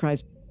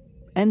Enterprise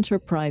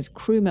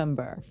crew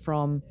member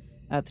from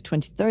the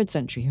 23rd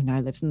century who now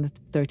lives in the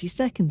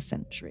 32nd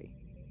century.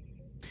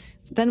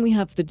 So then we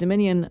have the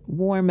Dominion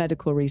War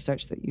medical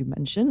research that you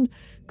mentioned.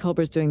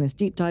 Culber's doing this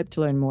deep dive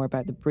to learn more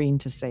about the Breen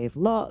to save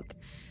L'ak.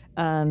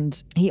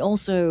 And he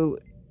also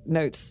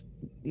notes,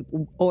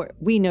 or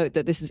we note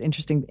that this is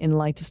interesting in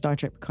light of Star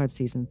Trek Picard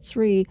Season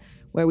 3,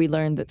 where we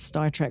learned that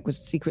Star Trek was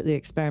secretly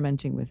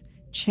experimenting with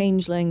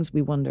changelings.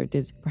 We wonder,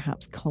 did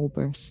perhaps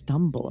Culber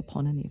stumble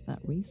upon any of that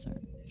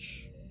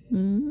research?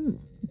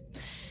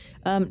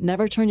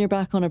 Never turn your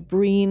back on a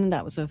Breen.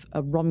 That was a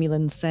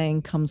Romulan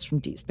saying, comes from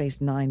Deep Space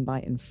Nine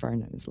by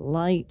Inferno's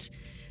Light.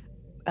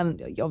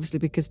 And obviously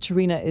because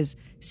T'Rina is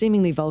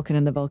seemingly Vulcan,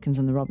 and the Vulcans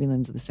and the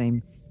Romulans are the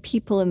same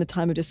people in the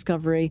time of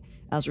Discovery,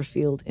 as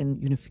revealed in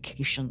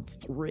Unification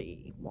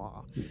 3.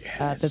 Wow.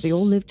 Yes. That they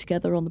all live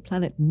together on the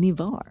planet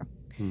Ni'Var.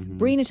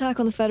 Breen attack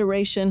on the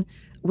Federation.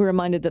 We're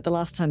reminded that the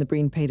last time the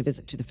Breen paid a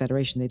visit to the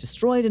Federation, they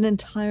destroyed an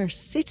entire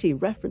city,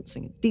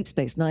 referencing a Deep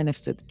Space Nine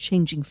episode, The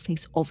Changing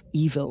Face of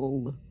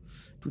Evil.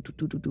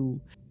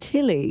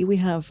 Tilly, we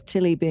have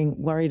Tilly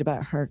being worried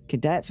about her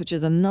cadets, which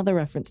is another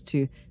reference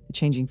to The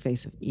Changing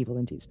Face of Evil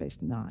in Deep Space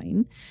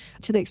Nine.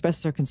 Tilly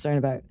expresses her concern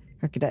about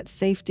her cadets'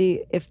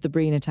 safety if the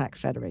Breen attack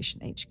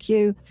Federation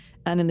HQ.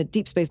 And in the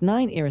Deep Space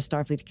Nine era,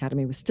 Starfleet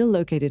Academy was still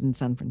located in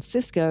San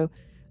Francisco,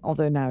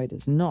 although now it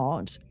is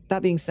not.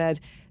 That being said,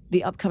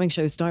 the upcoming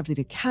show Starfleet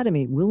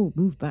Academy will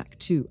move back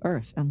to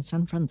Earth and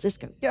San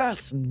Francisco. Yes,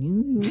 some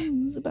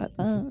news about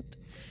that.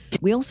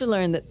 We also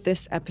learned that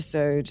this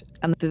episode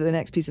and the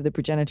next piece of the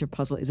progenitor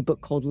puzzle is a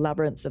book called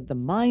Labyrinths of the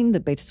Mind, the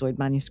Betazoid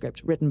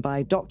manuscript written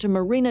by Dr.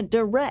 Marina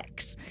de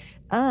Rex.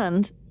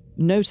 And,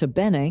 nota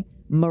bene,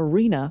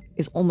 Marina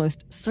is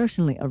almost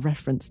certainly a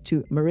reference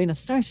to Marina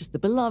Sirtis, the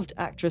beloved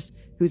actress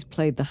who's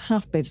played the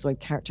half-Betazoid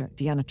character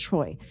Deanna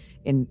Troi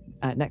in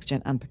Next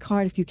Gen and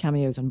Picard, a few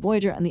cameos on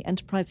Voyager and the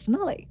Enterprise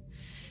finale.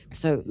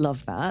 So,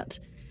 love that.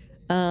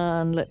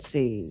 And let's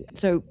see.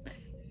 So,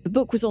 the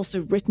book was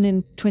also written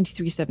in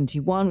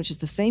 2371, which is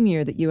the same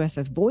year that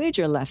USS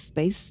Voyager left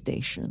Space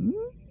Station,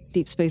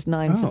 Deep Space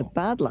Nine for the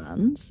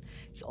Badlands.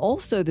 It's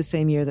also the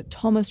same year that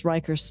Thomas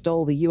Riker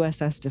stole the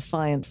USS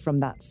Defiant from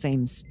that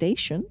same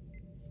station.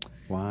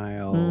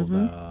 Wild.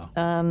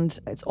 And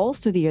it's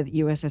also the year that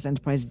USS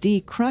Enterprise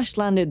D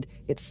crash-landed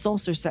its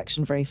saucer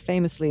section very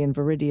famously in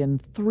Viridian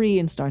 3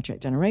 in Star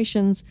Trek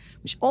Generations,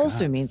 which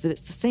also means that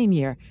it's the same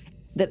year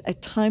that a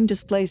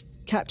time-displaced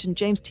Captain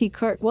James T.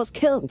 Kirk was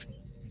killed.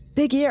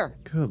 Big year.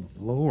 Good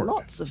Lord.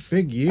 Lots of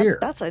big year.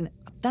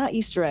 That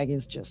Easter egg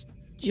is just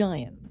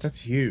giant.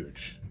 That's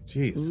huge.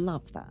 Jeez.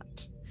 Love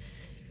that.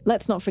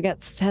 Let's not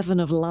forget 7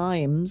 of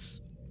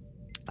Limes.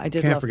 I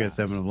did Can't love forget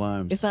that. 7 of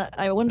Limes. Is that?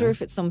 I wonder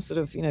if it's some sort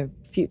of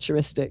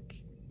futuristic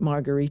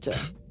margarita.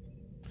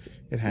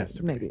 It has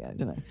to be. Maybe, I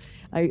don't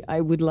know.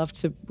 I would love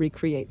to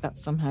recreate that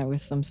somehow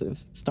with some sort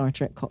of Star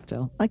Trek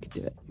cocktail. I could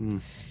do it.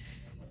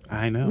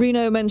 I know.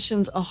 Reno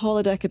mentions a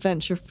holodeck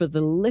adventure for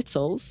the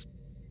Littles.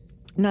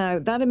 Now,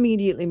 that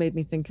immediately made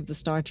me think of the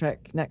Star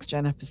Trek Next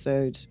Gen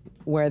episode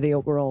where they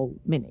were all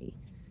mini.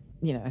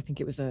 I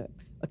think it was a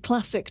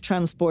classic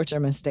transporter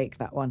mistake,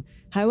 that one.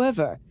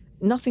 However,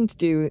 nothing to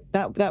do,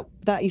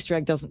 that Easter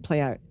egg doesn't play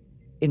out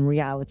in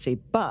reality,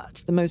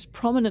 but the most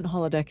prominent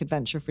holodeck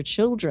adventure for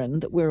children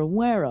that we're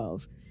aware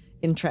of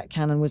in Trek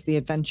canon was the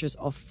Adventures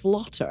of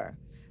Flotter,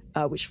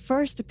 which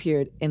first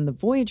appeared in the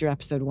Voyager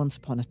episode Once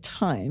Upon a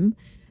Time.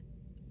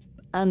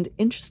 And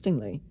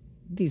interestingly,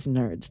 these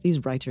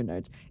writer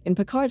nerds, in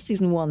Picard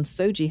Season 1,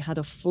 Soji had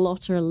a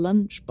Flotter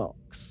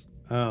lunchbox.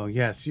 Oh,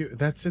 yes.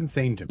 That's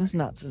insane to me. That's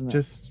nuts, isn't it?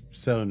 Just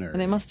so nerdy.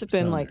 And it must have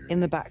been nerdy.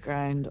 in the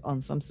background on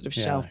some sort of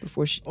shelf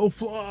before she... Oh,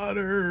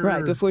 Flotter!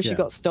 Right, before she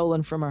got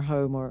stolen from her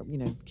home or,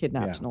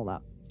 kidnapped and all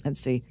that. Let's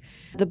see.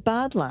 The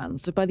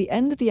Badlands. So by the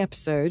end of the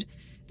episode,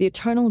 the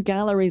Eternal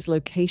Gallery's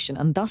location,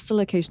 and thus the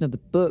location of the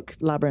book,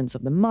 Labyrinths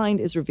of the Mind,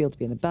 is revealed to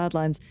be in the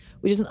Badlands,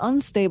 which is an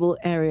unstable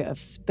area of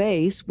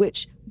space,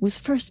 which was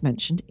first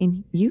mentioned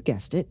in, you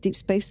guessed it, Deep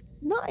Space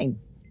Nine.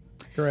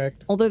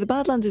 Correct. Although the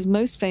Badlands is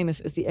most famous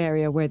as the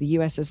area where the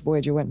USS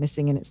Voyager went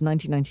missing in its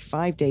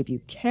 1995 debut,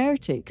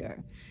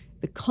 Caretaker,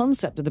 the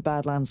concept of the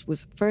Badlands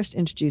was first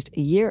introduced a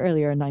year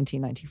earlier in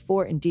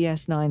 1994 in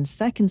DS9's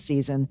second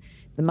season,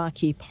 The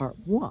Maquis Part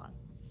 1.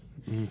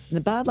 And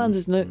the Badlands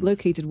is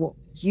located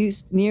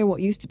near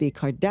what used to be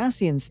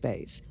Cardassian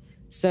space.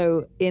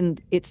 So in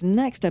its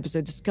next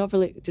episode,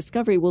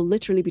 Discovery will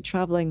literally be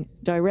traveling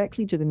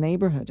directly to the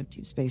neighborhood of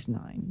Deep Space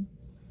Nine.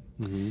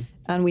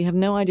 And we have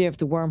no idea if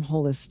the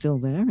wormhole is still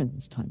there in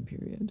this time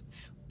period.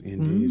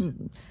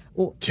 Indeed.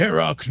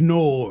 Terok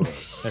Nor,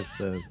 as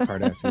the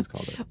Cardassians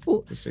called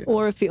it.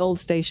 Or if the old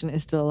station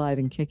is still alive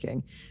and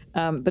kicking.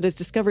 But as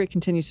Discovery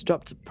continues to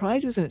drop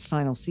surprises in its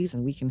final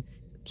season, we can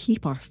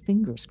keep our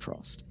fingers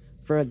crossed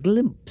for a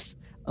glimpse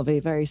of a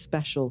very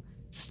special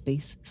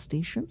space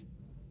station.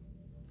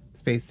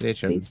 Space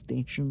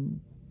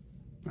station.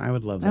 I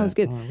would love that. That was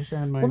good. Oh, I wish I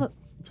had my...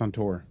 it's on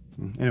tour.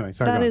 Anyway,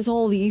 sorry. That is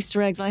all the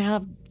Easter eggs I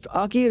have.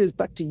 Aki, it is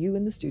back to you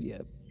in the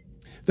studio.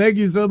 Thank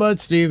you so much,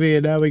 Stevie.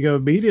 And now we go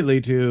immediately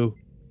to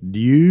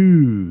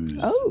news.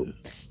 Oh,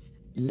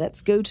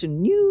 let's go to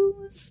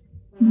news.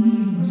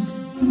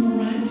 News from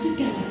around the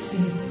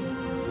galaxy.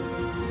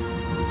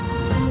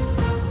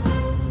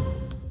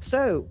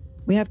 So,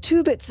 we have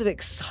 2 bits of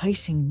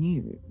exciting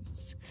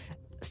news.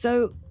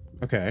 So,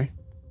 okay.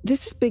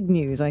 This is big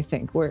news, I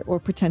think, or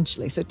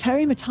potentially. So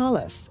Terry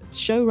Matalas,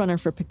 showrunner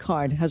for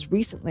Picard, has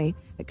recently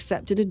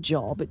accepted a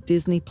job at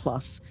Disney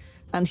Plus,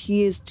 and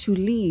he is to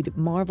lead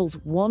Marvel's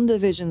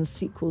WandaVision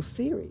sequel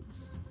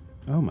series.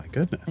 Oh my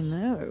goodness. I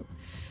know.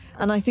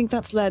 And I think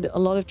that's led a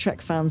lot of Trek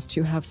fans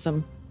to have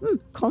some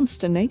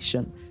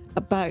consternation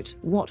about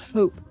what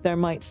hope there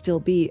might still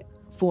be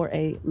for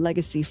a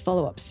legacy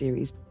follow-up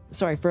series.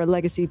 Sorry, for a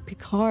legacy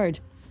Picard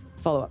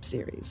follow-up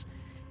series.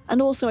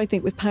 And also, I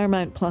think with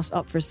Paramount Plus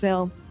up for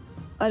sale,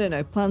 I don't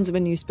know, plans of a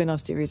new spin-off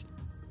series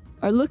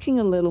are looking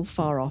a little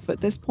far off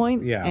at this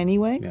point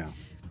anyway. Yeah.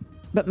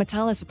 But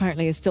Matalas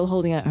apparently is still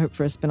holding out hope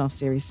for a spin-off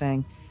series,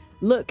 saying,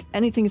 look,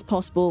 anything is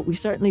possible. We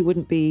certainly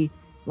wouldn't be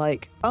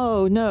like,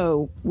 oh,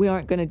 no, we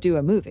aren't going to do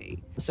a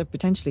movie. So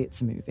potentially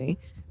it's a movie.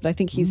 But I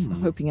think he's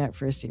hoping out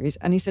for a series.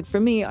 And he said, for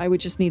me, I would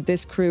just need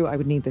this crew. I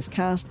would need this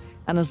cast.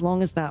 And as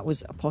long as that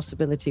was a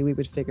possibility, we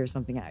would figure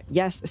something out.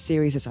 Yes, a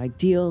series is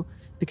ideal,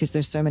 because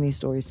there's so many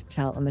stories to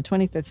tell, and the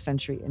 25th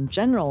century in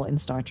general in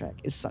Star Trek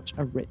is such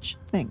a rich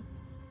thing.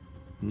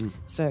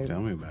 So tell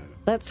me about it.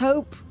 Let's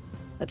hope.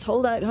 Let's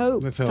hold out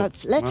hope. Let's hope.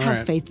 Let's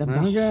have faith in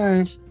that.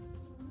 Okay.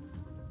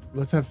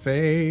 Let's have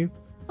faith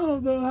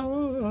of the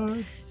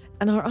heart.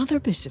 And our other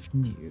bit of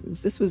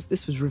news, this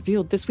was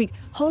revealed this week.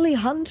 Holly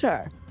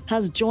Hunter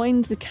has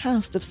joined the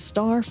cast of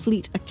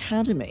Starfleet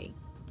Academy.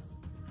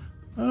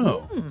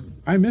 Oh,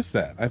 I missed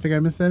that. I think I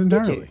missed that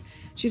entirely.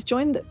 She's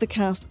joined the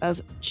cast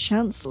as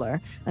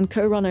Chancellor, and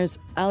co-runners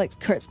Alex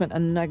Kurtzman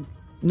and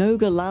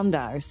Noga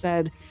Landau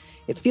said,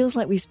 "It feels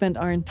like we spent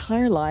our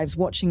entire lives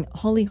watching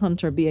Holly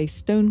Hunter be a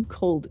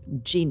stone-cold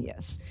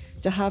genius.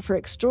 To have her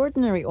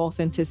extraordinary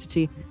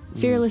authenticity,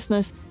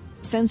 fearlessness,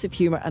 sense of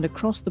humor, and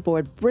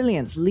across-the-board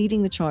brilliance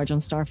leading the charge on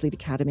Starfleet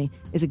Academy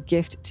is a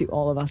gift to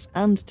all of us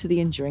and to the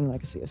enduring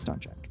legacy of Star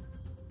Trek."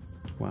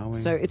 Wow.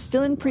 So it's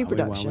still in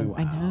pre-production. Wow.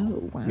 I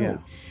know, wow. Yeah.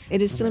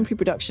 It is still in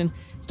pre-production.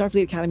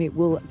 Starfleet Academy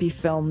will be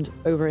filmed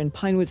over in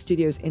Pinewood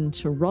Studios in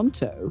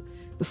Toronto,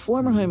 the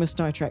former home of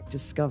Star Trek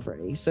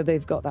Discovery. So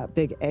they've got that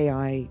big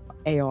AI,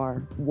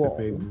 AR wall,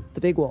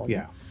 the big wall.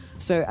 Yeah.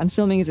 So, and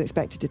filming is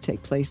expected to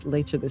take place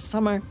later this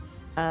summer.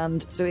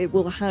 And so it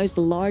will house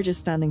the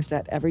largest standing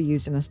set ever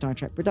used in a Star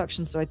Trek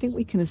production. So I think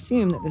we can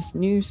assume that this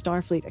new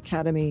Starfleet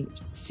Academy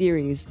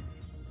series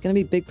is going to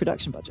be big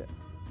production budget.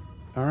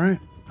 All right.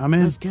 I'm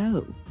in. Let's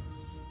go.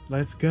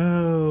 Let's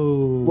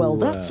go. Well,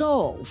 that's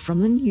all from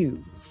the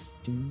news.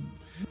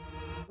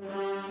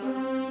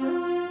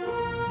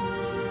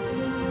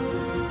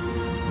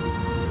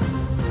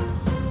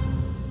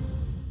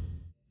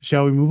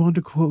 Shall we move on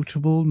to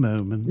quotable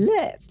moments?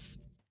 Let's.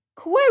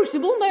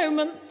 Quotable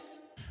moments.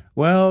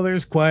 Well,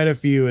 there's quite a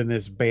few in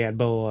this bad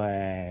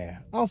boy.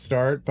 I'll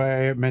start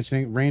by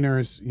mentioning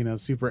Raynor's,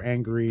 super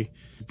angry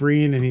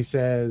Breen, and he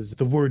says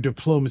the word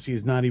diplomacy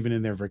is not even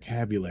in their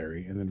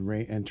vocabulary. And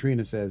then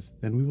Trina says,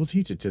 "Then we will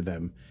teach it to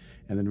them."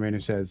 And then Raynor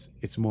says,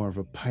 "It's more of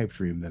a pipe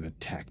dream than a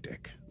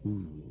tactic."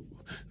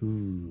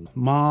 Ooh.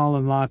 Moll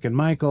and L'ak and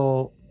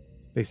Michael,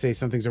 they say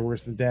some things are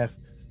worse than death.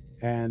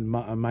 And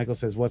Michael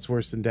says, "What's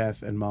worse than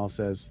death?" And Moll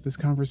says, "This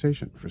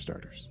conversation, for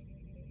starters."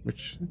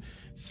 Which,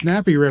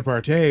 snappy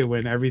repartee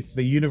when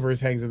the universe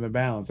hangs in the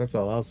balance. That's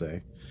all I'll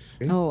say.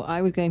 Oh,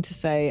 I was going to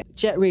say,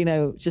 Jet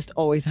Reno just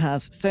always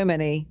has so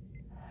many.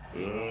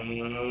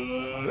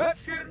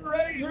 Let's get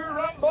ready to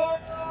rumble!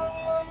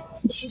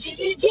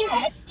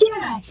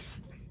 Yes.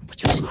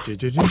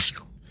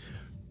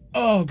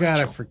 Oh, God,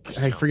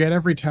 I forget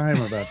every time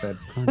about that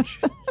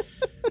punch.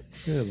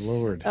 Good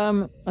Lord.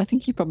 I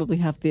think you probably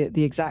have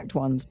the exact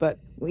ones, but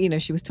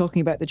she was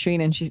talking about the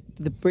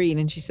Breen,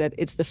 and she said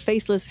it's the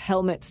faceless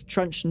helmets,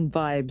 truncheon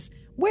vibes.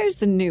 Where's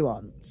the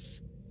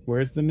nuance?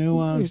 Where's the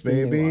nuance,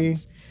 baby?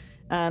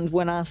 And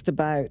when asked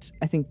about,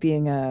 I think,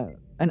 being an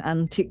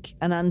antique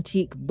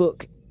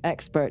book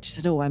expert, she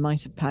said, "Oh, I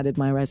might have padded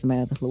my resume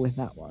a little with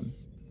that one."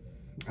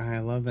 I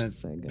love that.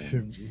 So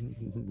good.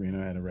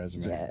 Reno had a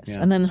resume. Yes,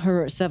 yeah. And then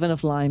her Seven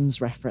of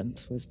Limes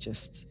reference was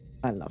just,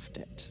 I loved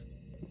it.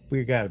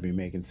 We got to be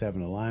making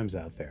Seven of Limes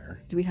out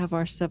there. Do we have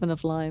our Seven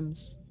of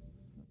Limes?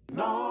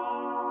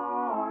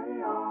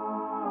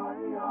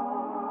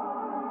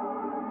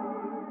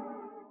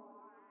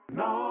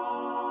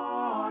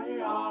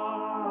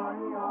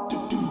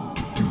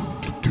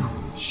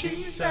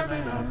 She's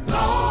 7 of 9.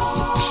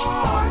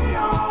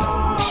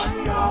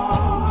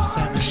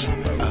 7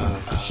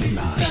 of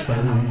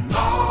 9.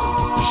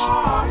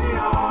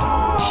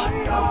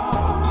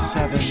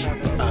 7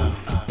 of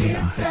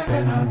 9.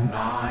 7 of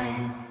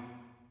 9.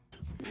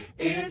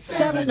 It's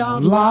 7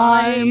 of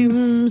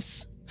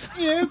Limes.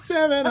 It's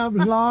 7 of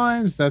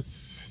Limes. That's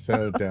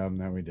so dumb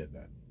that we did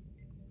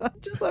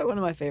that. Just like one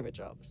of my favorite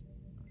jobs.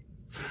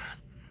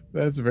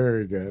 That's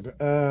very good.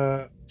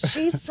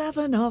 She's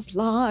 7 of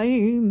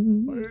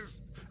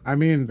Limes. I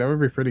mean, that would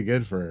be pretty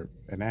good for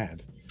an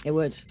ad. It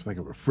would. It's like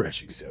a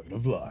refreshing 7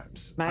 of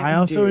Limes. Mountain I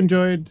also Dew.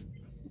 enjoyed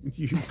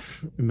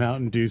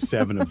Mountain Dew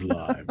 7 of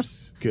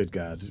Limes. Good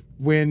God.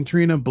 When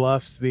Trina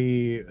bluffs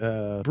the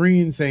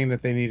Breen saying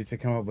that they needed to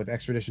come up with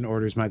extradition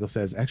orders, Michael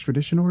says,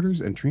 "Extradition orders?"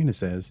 And Trina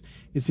says,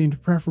 "It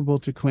seemed preferable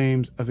to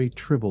claims of a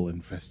tribble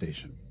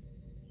infestation."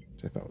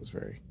 Which I thought was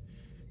very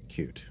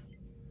cute.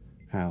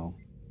 How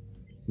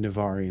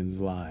Navarians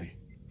lie.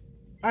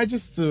 I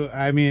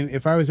mean,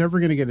 if I was ever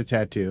going to get a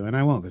tattoo, and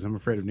I won't because I'm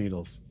afraid of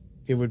needles,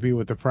 it would be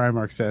what the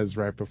Primarch says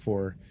right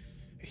before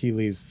he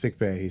leaves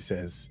sickbay. He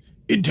says,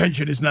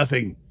 "Intention is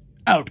nothing.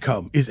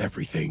 Outcome is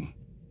everything."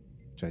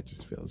 Which I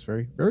just feel is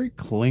very, very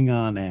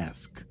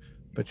Klingon-esque.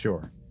 But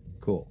sure.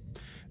 Cool.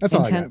 That's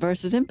all I Intent got.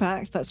 versus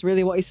impact. That's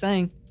really what he's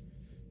saying.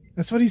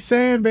 That's what he's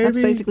saying, baby. That's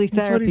basically That's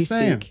what therapy he's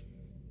saying. speak.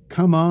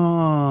 Come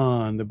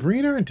on. The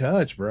Breen are in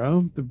touch,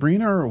 bro. The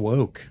Breen are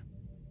awoke.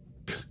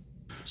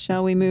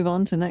 Shall we move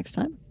on to next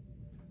time?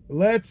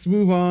 Let's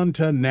move on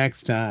to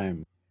next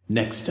time.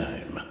 Next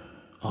time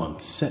on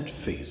Set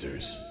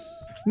Phasers.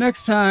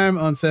 Next time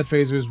on Set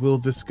Phasers, we'll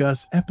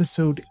discuss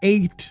episode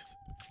 8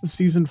 of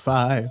season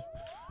 5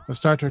 of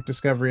Star Trek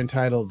Discovery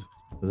entitled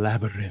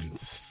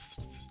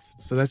Labyrinths.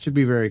 So that should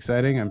be very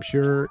exciting. I'm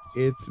sure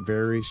it's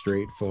very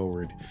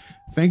straightforward.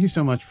 thank you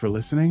so much for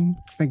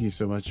listening. Thank you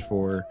so much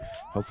for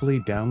hopefully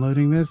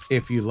downloading this.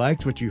 If you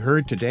liked what you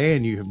heard today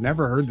and you have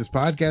never heard this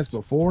podcast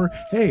before,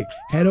 hey,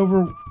 head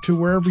over to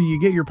wherever you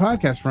get your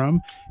podcast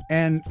from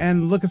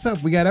and look us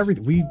up. We got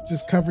everything. We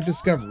just covered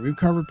Discovery. We've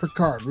covered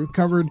Picard. We've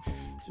covered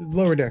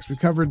Lower Decks. We've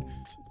covered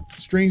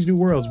Strange New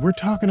Worlds. We're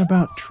talking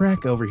about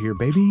Trek over here,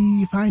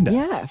 baby. Find us.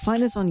 Yeah,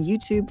 find us on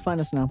YouTube,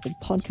 find us on Apple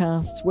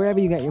Podcasts, wherever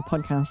you get your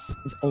podcasts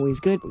is always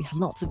good. We have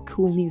lots of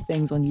cool new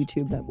things on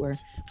YouTube that we're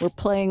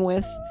playing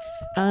with.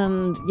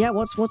 And yeah,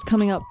 what's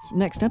coming up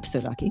next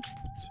episode, Aki?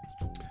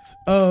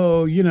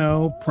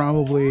 Oh,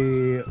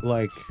 probably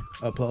like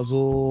a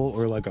puzzle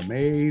or like a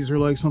maze or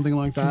like something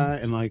like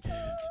that, and like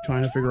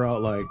trying to figure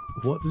out like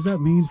what does that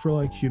mean for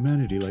like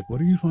humanity? Like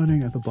what are you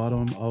finding at the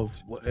bottom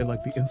of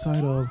like the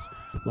inside of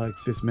like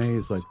this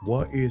maze? Like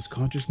what is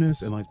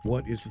consciousness and like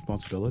what is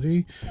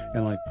responsibility,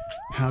 and like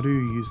how do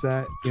you use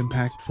that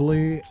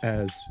impactfully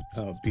as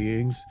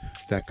beings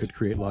that could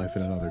create life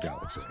in another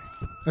galaxy?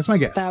 That's my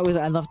guess. I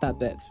loved that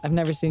bit. I've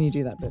never seen you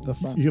do that bit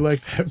before. You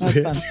like that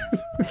bit? Fun.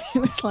 It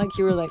was like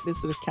you were like this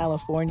sort of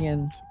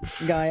Californian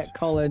guy at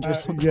college or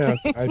something. Yes,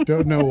 I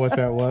don't know what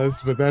that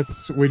was, but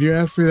that's when you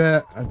asked me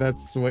that,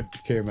 that's what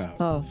came out.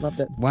 Oh, loved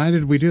it. Why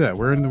did we do that?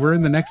 We're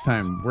in the next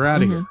time. We're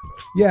out of here.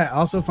 Yeah.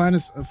 Also find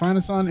us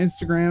on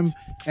Instagram,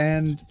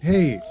 and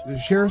hey,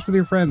 share us with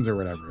your friends or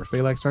whatever. If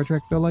they like Star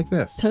Trek, they'll like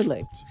this.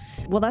 Totally.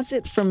 Well, that's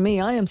it from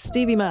me. I am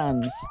Stevie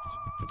Mans.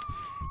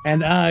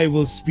 And I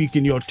will speak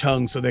in your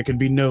tongue so there can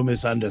be no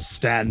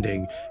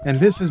misunderstanding. And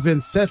this has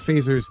been Set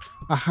Phasers,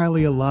 a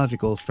highly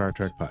illogical Star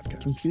Trek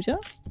podcast. Computer?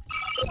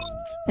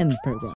 End program.